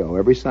Sullivan Show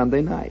every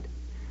Sunday night.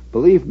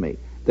 Believe me,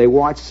 they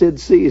watch Sid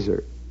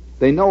Caesar.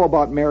 They know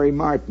about Mary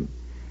Martin.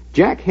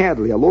 Jack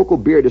Hadley, a local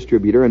beer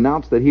distributor,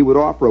 announced that he would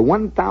offer a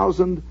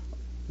 $1,000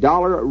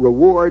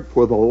 reward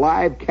for the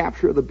live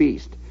capture of the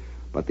beast.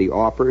 But the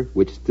offer,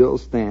 which still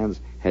stands,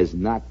 has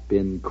not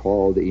been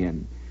called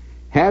in.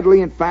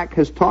 Hadley, in fact,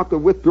 has talked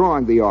of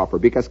withdrawing the offer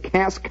because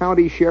Cass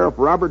County Sheriff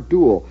Robert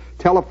Duell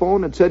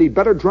telephoned and said he'd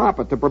better drop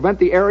it to prevent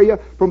the area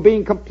from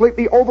being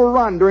completely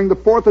overrun during the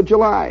 4th of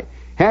July.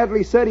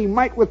 Hadley said he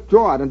might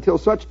withdraw it until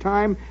such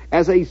time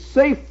as a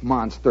safe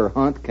monster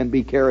hunt can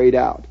be carried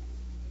out.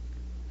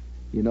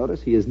 You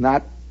notice he is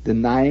not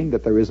denying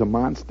that there is a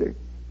monster.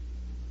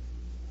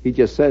 He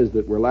just says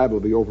that we're liable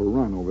to be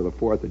overrun over the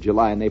 4th of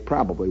July, and they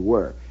probably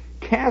were.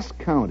 Cass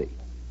County.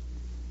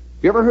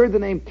 You ever heard the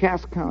name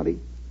Cass County?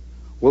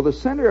 Well, the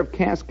center of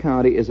Cass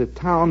County is a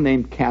town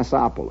named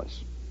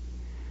Cassopolis.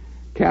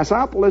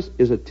 Cassopolis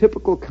is a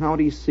typical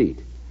county seat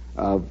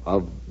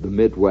of the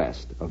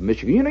Midwest, of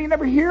Michigan. You know, you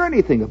never hear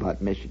anything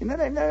about Michigan.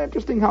 Isn't it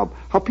interesting how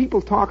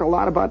people talk a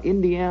lot about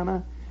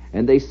Indiana,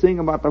 and they sing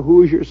about the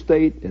Hoosier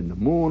State and the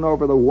moon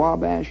over the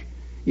Wabash?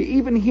 You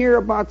even hear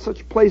about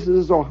such places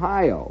as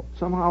Ohio.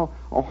 Somehow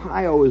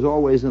Ohio is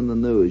always in the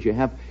news. You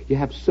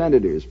have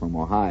senators from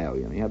Ohio.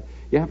 You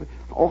have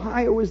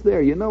Ohio is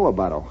there. You know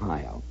about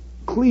Ohio.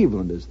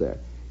 Cleveland is there.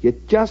 You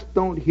just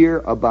don't hear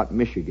about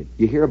Michigan.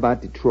 You hear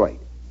about Detroit,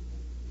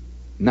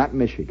 not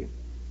Michigan.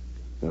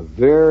 A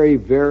very,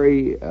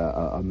 very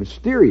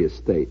mysterious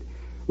state.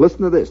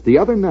 Listen to this. The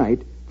other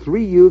night,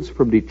 3 youths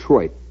from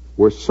Detroit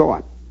were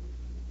sought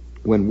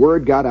when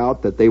word got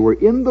out that they were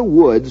in the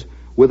woods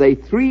with a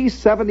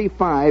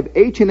 .375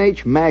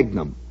 H&H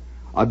Magnum,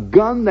 a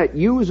gun that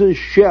uses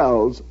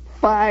shells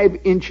 5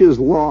 inches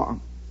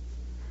long.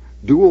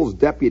 Duell's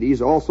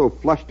deputies also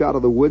flushed out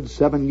of the woods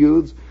 7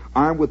 youths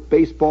armed with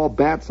baseball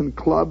bats and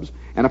clubs,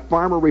 and a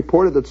farmer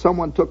reported that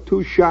someone took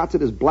 2 shots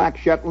at his black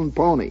Shetland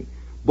pony.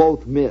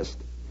 Both missed.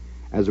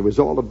 As a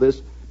result of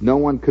this, no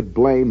one could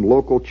blame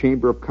local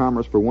Chamber of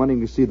Commerce for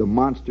wanting to see the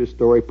monster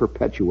story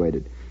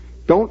perpetuated.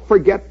 Don't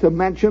forget to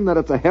mention that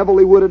it's a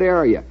heavily wooded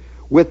area,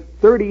 with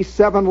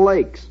 37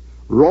 lakes,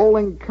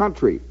 rolling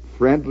country,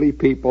 friendly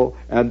people,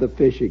 and the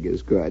fishing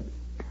is good.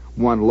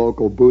 One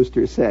local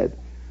booster said.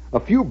 A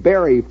few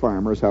berry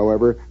farmers,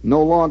 however,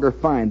 no longer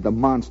find the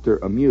monster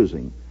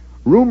amusing.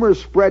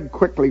 Rumors spread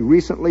quickly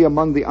recently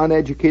among the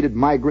uneducated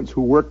migrants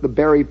who work the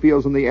berry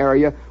fields in the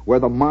area where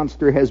the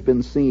monster has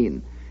been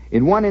seen.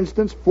 In one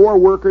instance, 4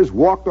 workers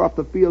walked off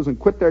the fields and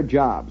quit their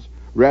jobs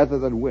rather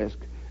than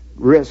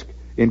risk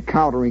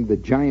encountering the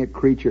giant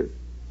creature.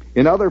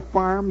 In other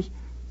farms,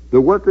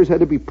 the workers had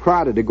to be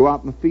prodded to go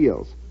out in the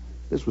fields.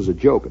 This was a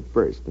joke at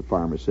first, the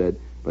farmer said,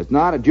 but it's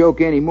not a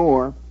joke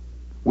anymore.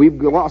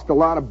 We've lost a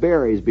lot of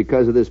berries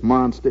because of this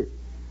monster.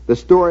 The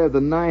story of the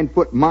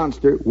 9-foot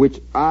monster, which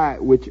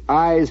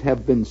eyes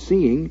have been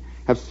seeing,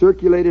 have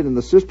circulated in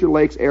the Sister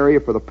Lakes area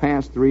for the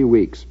past 3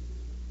 weeks.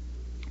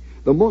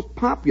 The most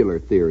popular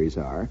theories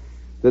are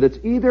that it's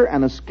either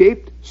an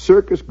escaped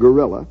circus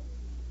gorilla,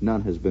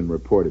 none has been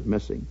reported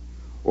missing,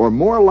 or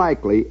more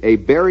likely a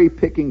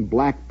berry-picking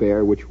black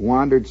bear which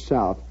wandered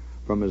south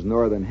from his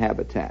northern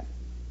habitat.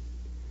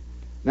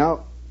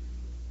 Now,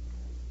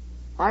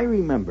 I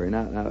remember,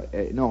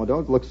 no,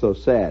 don't look so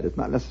sad. It's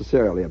not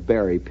necessarily a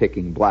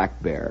berry-picking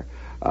black bear.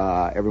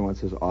 Everyone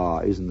says, "Oh,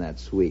 isn't that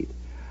sweet?"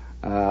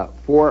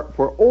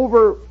 For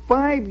over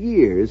 5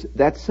 years,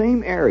 that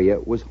same area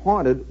was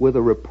haunted with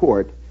a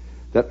report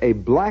that a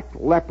black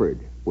leopard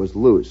was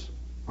loose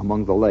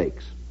among the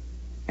lakes.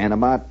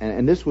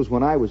 And this was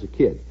when I was a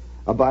kid.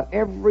 About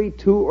every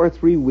 2 or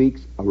 3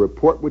 weeks, a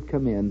report would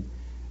come in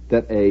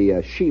that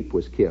a sheep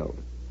was killed,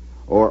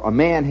 or a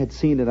man had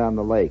seen it on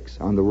the lakes,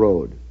 on the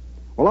road.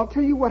 Well, I'll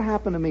tell you what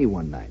happened to me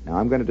one night. Now,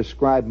 I'm going to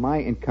describe my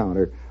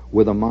encounter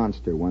with a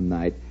monster one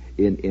night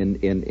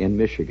in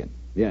Michigan.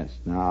 Yes,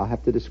 now I'll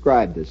have to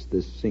describe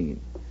this scene.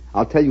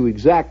 I'll tell you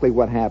exactly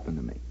what happened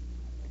to me,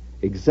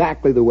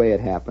 exactly the way it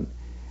happened,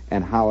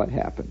 and how it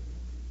happened.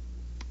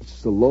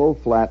 It's a low,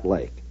 flat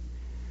lake.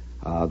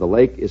 The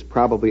lake is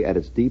probably at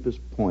its deepest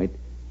point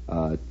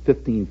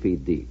 15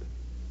 feet deep.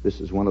 This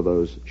is one of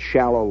those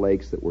shallow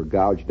lakes that were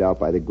gouged out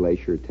by the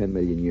glacier 10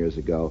 million years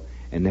ago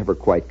and never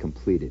quite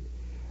completed.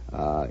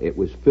 It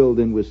was filled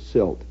in with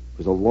silt. It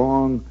was a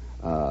long,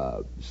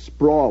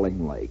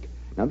 sprawling lake.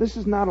 Now, this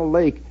is not a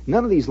lake.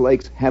 None of these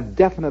lakes have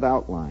definite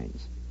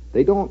outlines.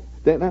 They're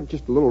not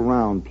just a little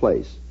round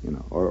place,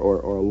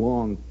 or a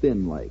long,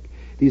 thin lake.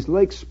 These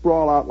lakes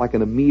sprawl out like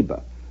an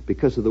amoeba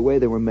because of the way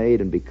they were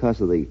made and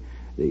because of the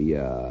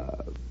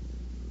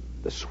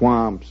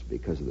swamps,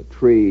 because of the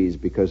trees,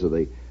 because of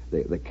the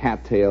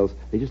cattails.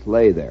 They just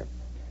lay there.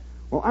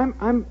 Well,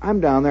 I'm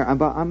down there.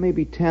 I'm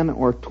maybe 10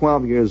 or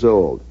 12 years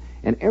old.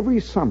 And every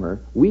summer,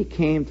 we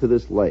came to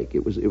this lake.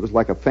 It was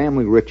like a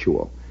family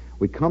ritual.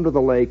 We'd come to the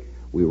lake.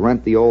 We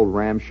rent the old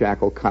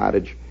ramshackle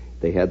cottage.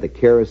 They had the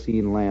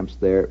kerosene lamps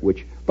there,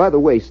 which, by the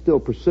way, still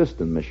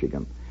persist in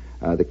Michigan.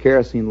 The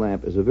kerosene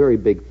lamp is a very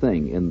big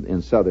thing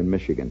in southern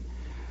Michigan.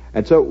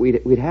 And so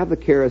we'd have the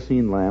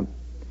kerosene lamp,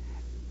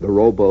 the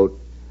rowboat,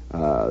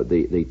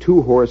 the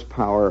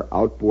 2-horsepower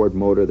outboard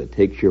motor that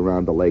takes you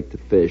around the lake to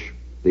fish,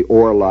 the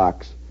oar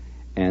locks,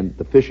 and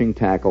the fishing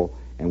tackle,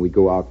 and we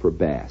go out for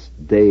bass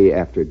day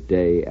after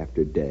day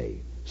after day.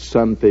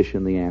 Sunfish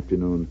in the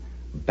afternoon,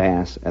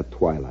 bass at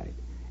twilight.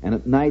 And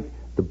at night,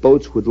 the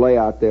boats would lay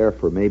out there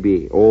for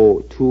maybe 2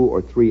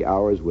 or 3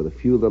 hours with a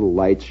few little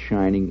lights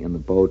shining in the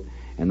boat,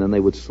 and then they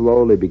would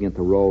slowly begin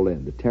to roll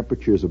in. The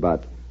temperature's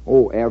about,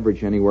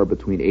 average anywhere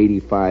between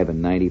 85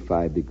 and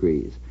 95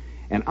 degrees.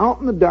 And out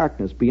in the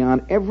darkness,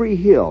 beyond every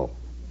hill,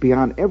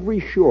 beyond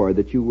every shore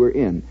that you were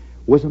in,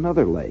 was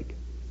another lake,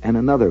 and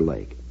another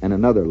lake, and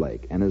another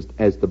lake. And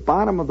as the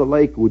bottom of the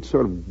lake would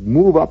sort of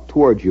move up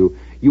towards you,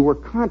 you were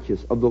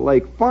conscious of the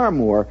lake far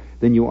more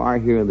than you are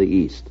here in the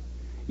East.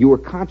 You were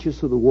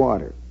conscious of the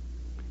water.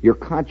 You're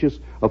conscious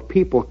of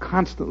people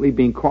constantly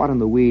being caught in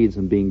the weeds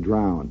and being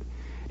drowned.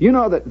 You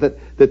know that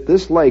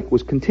this lake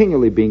was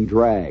continually being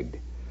dragged.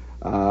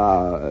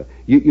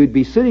 You'd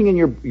be sitting in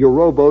your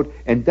rowboat,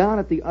 and down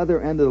at the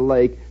other end of the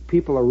lake,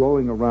 people are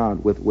rowing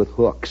around with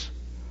hooks.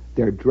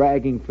 They're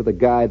dragging for the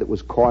guy that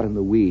was caught in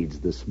the weeds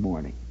this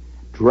morning,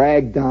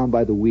 dragged down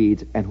by the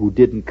weeds and who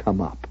didn't come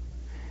up.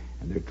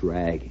 And they're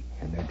dragging,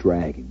 and they're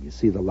dragging. You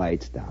see the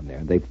lights down there,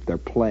 and they're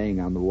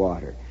playing on the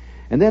water.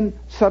 And then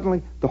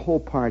suddenly the whole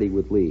party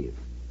would leave.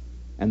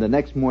 And the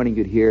next morning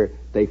you'd hear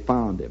they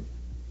found him.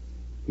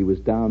 He was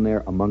down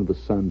there among the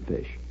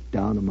sunfish,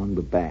 down among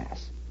the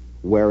bass,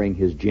 wearing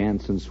his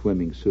Jansen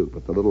swimming suit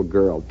with the little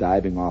girl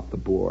diving off the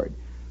board,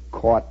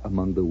 caught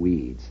among the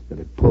weeds that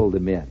had pulled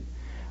him in.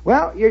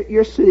 Well,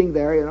 you're sitting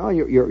there,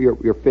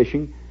 you're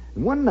fishing.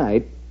 And one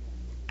night,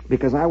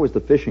 because I was the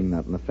fishing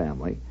nut in the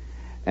family,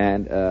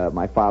 and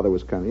my father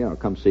was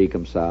come see,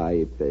 come sigh,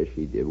 he'd fish.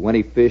 When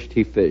he fished,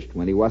 he fished.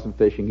 When he wasn't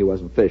fishing, he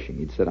wasn't fishing.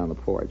 He'd sit on the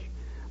porch.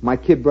 My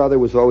kid brother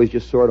was always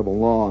just sort of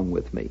along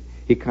with me.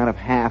 He kind of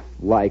half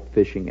liked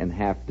fishing and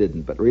half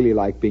didn't, but really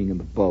liked being in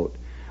the boat.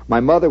 My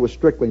mother was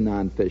strictly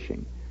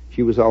non-fishing.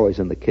 She was always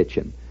in the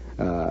kitchen,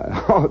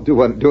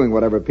 doing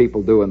whatever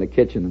people do in the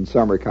kitchen in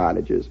summer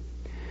cottages.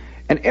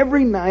 And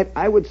every night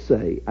I would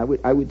say, I'm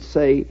going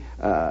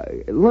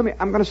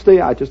to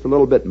stay out just a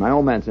little bit. And my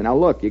old man said, now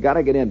look, you got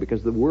to get in,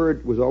 because the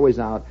word was always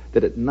out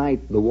that at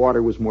night the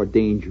water was more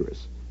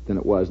dangerous than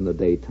it was in the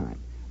daytime.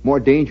 More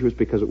dangerous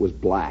because it was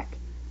black.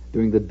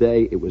 During the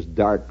day it was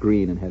dark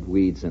green and had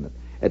weeds in it.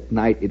 At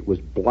night it was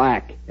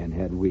black and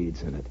had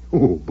weeds in it.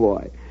 Oh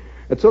boy!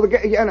 And so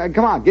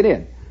come on, get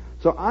in.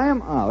 So I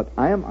am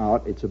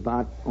out. It's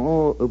about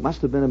it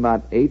must have been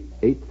about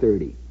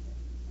 8:30.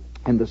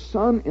 And the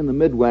sun in the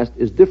Midwest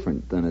is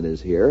different than it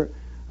is here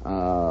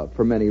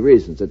for many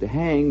reasons. It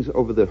hangs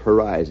over the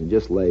horizon,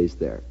 just lays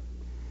there.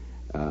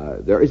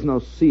 There is no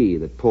sea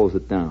that pulls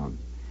it down.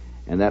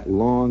 And that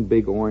long,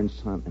 big orange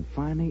sun. And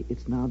finally,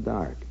 it's now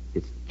dark.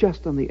 It's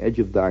just on the edge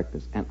of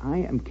darkness. And I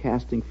am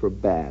casting for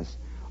bass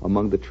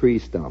among the tree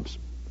stumps.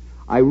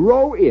 I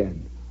row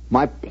in.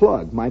 My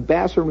plug, my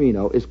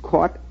Basserino, is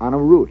caught on a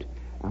root.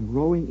 I'm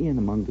rowing in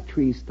among the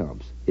tree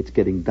stumps. It's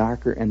getting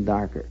darker and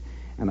darker.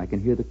 And I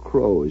can hear the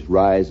crows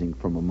rising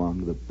from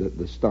among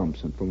the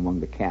stumps and from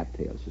among the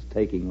cattails, just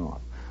taking off.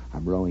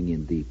 I'm rowing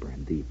in deeper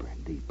and deeper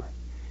and deeper.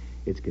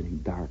 It's getting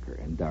darker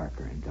and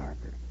darker and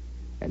darker.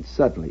 And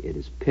suddenly it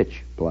is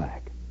pitch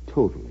black,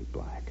 totally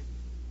black.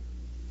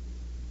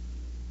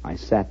 I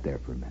sat there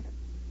for a minute.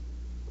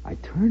 I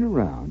turn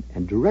around,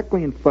 and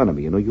directly in front of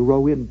me, you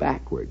row in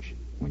backwards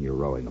when you're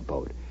rowing a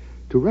boat.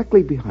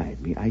 Directly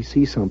behind me, I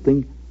see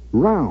something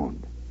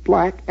round,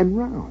 black and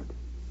round.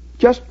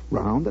 Just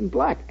round and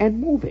black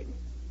and moving.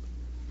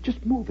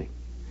 Just moving.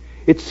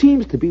 It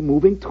seems to be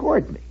moving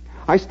toward me.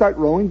 I start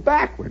rowing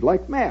backward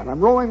like mad. I'm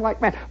rowing like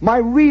mad. My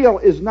reel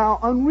is now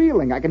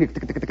unreeling. I can hear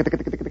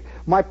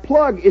my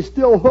plug is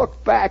still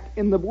hooked back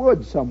in the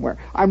woods somewhere.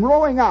 I'm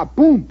rowing out.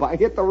 Boom! I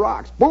hit the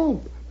rocks.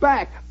 Boom!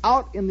 Back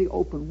out in the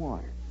open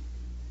water.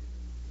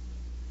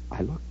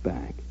 I look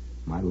back.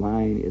 My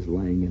line is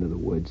laying into the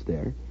woods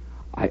there.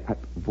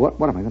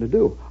 What am I going to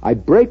do? I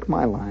break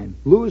my line,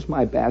 lose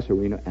my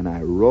Basserino, and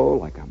I row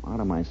like I'm out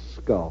of my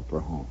skull for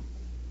home.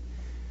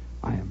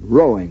 I am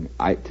rowing.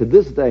 To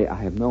this day, I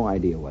have no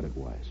idea what it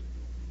was.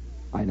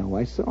 I know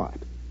I saw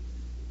it.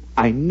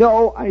 I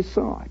know I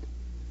saw it.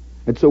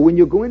 And so when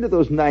you go into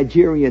those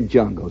Nigerian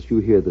jungles, you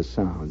hear the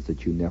sounds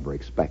that you never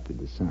expected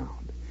to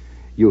sound.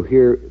 You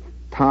hear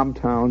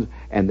tom-toms,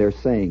 and they're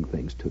saying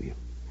things to you.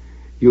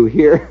 You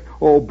hear,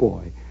 oh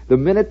boy, the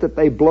minute that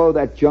they blow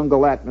that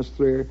jungle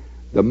atmosphere,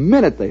 the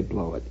minute they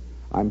blow it,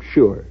 I'm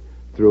sure,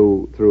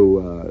 through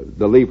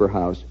the Lever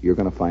House, you're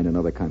going to find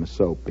another kind of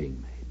soap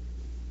being made.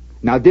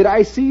 Now, did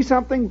I see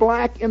something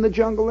black in the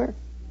jungle there?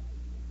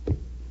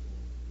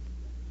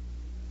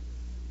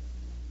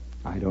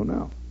 I don't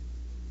know.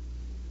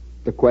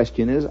 The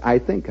question is, I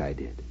think I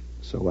did,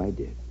 so I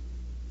did.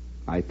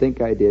 I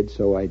think I did,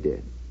 so I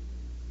did.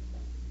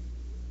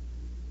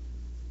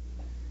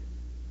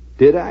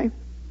 Did I?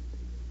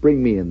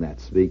 Bring me in that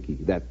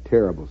speaky, that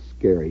terrible,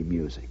 scary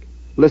music.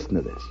 Listen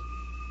to this.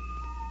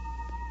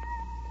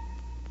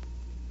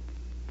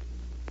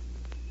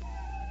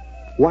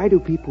 Why do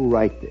people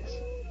write this?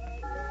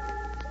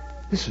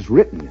 This is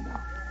written, you know.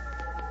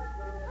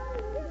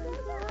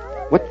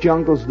 What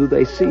jungles do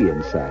they see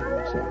inside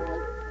themselves?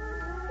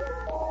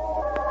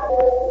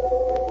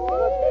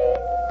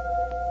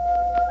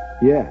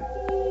 Yeah.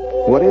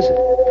 What is it?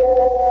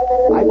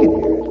 I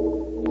can hear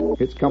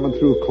it. It's coming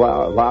through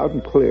loud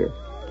and clear.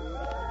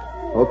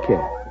 Okay.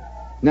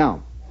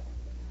 Now,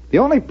 the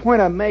only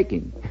point I'm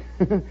making,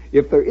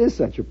 if there is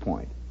such a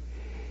point,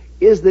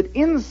 is that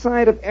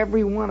inside of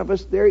every one of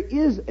us there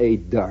is a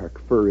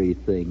dark, furry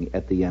thing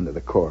at the end of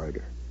the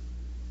corridor.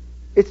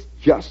 It's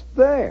just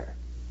there.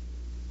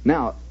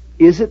 Now,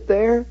 is it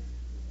there?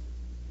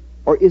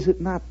 Or is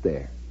it not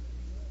there?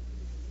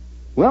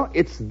 Well,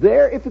 it's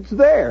there if it's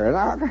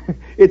there.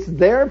 It's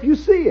there if you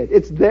see it.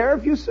 It's there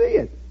if you see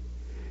it.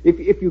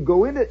 If you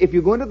go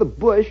into the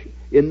bush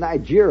in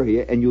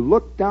Nigeria and you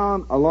look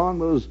down along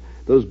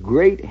those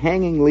great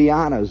hanging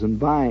lianas and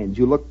vines,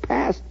 you look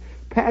past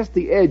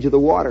the edge of the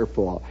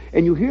waterfall,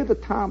 and you hear the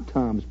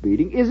tom-toms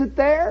beating. Is it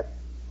there?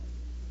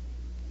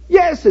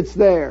 Yes, it's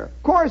there.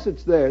 Of course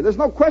it's there. There's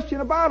no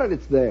question about it,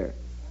 it's there.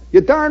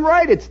 You're darn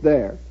right it's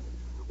there.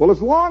 Well,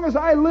 as long as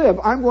I live,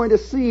 I'm going to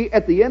see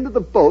at the end of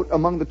the boat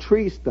among the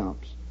tree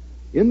stumps,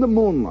 in the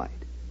moonlight,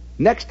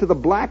 next to the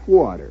black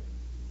water,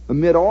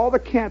 amid all the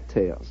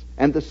cattails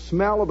and the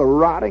smell of the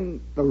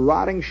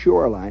rotting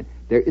shoreline,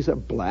 there is a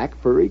black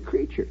furry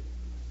creature.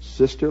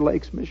 Sister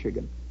Lakes,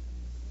 Michigan.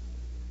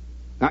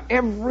 Now,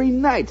 every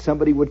night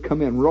somebody would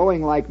come in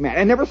rowing like mad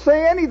and never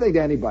say anything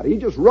to anybody. You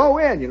just row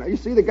in, you know. You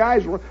see the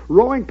guys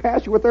rowing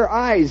past you with their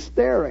eyes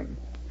staring.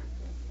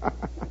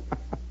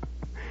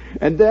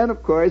 And then,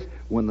 of course,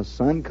 when the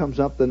sun comes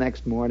up the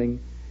next morning,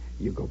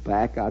 you go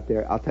back out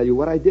there. I'll tell you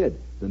what I did.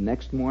 The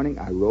next morning,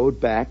 I rowed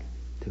back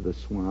to the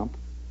swamp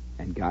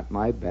and got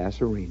my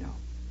Basserino.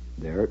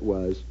 There it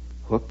was,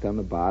 hooked on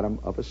the bottom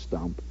of a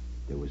stump.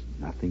 There was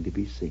nothing to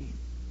be seen.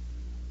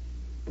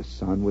 The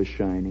sun was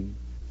shining.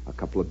 A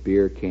couple of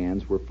beer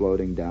cans were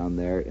floating down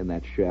there in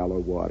that shallow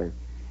water.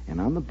 And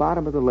on the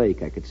bottom of the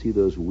lake, I could see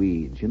those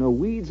weeds. You know,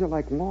 weeds are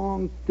like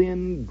long,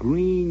 thin,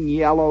 green,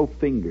 yellow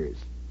fingers.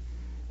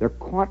 They're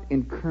caught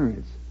in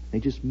currents. They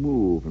just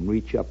move and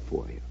reach up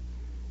for you.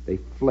 They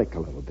flick a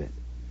little bit.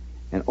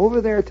 And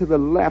over there to the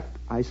left,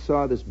 I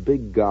saw this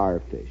big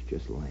garfish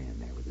just laying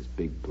there with his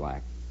big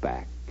black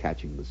back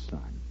catching the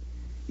sun.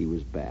 He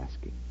was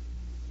basking.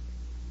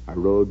 I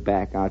rowed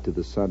back out to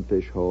the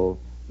sunfish hole,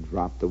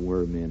 dropped the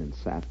worm in, and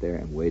sat there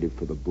and waited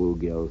for the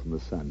bluegills and the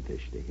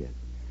sunfish to hit,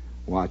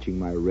 watching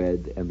my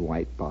red and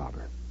white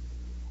bobber.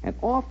 And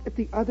off at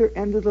the other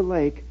end of the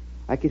lake,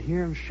 I could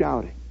hear him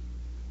shouting.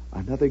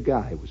 Another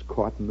guy was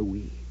caught in the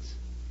weeds.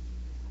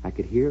 I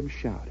could hear him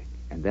shouting.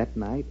 And that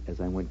night,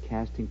 as I went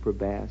casting for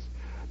bass,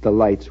 the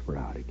lights were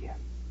out again,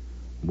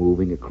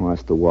 moving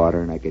across the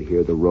water, and I could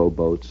hear the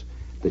rowboats,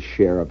 the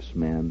sheriff's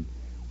men,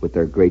 with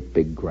their great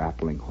big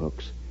grappling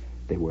hooks.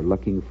 They were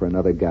looking for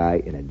another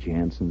guy in a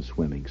Jansen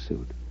swimming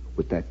suit,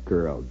 with that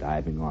girl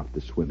diving off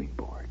the swimming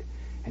board.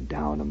 And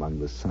down among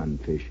the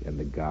sunfish and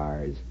the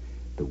gars,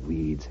 the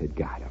weeds had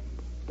got him.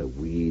 The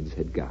weeds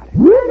had got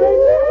him.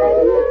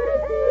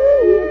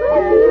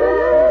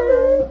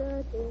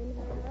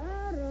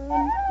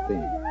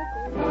 Sing.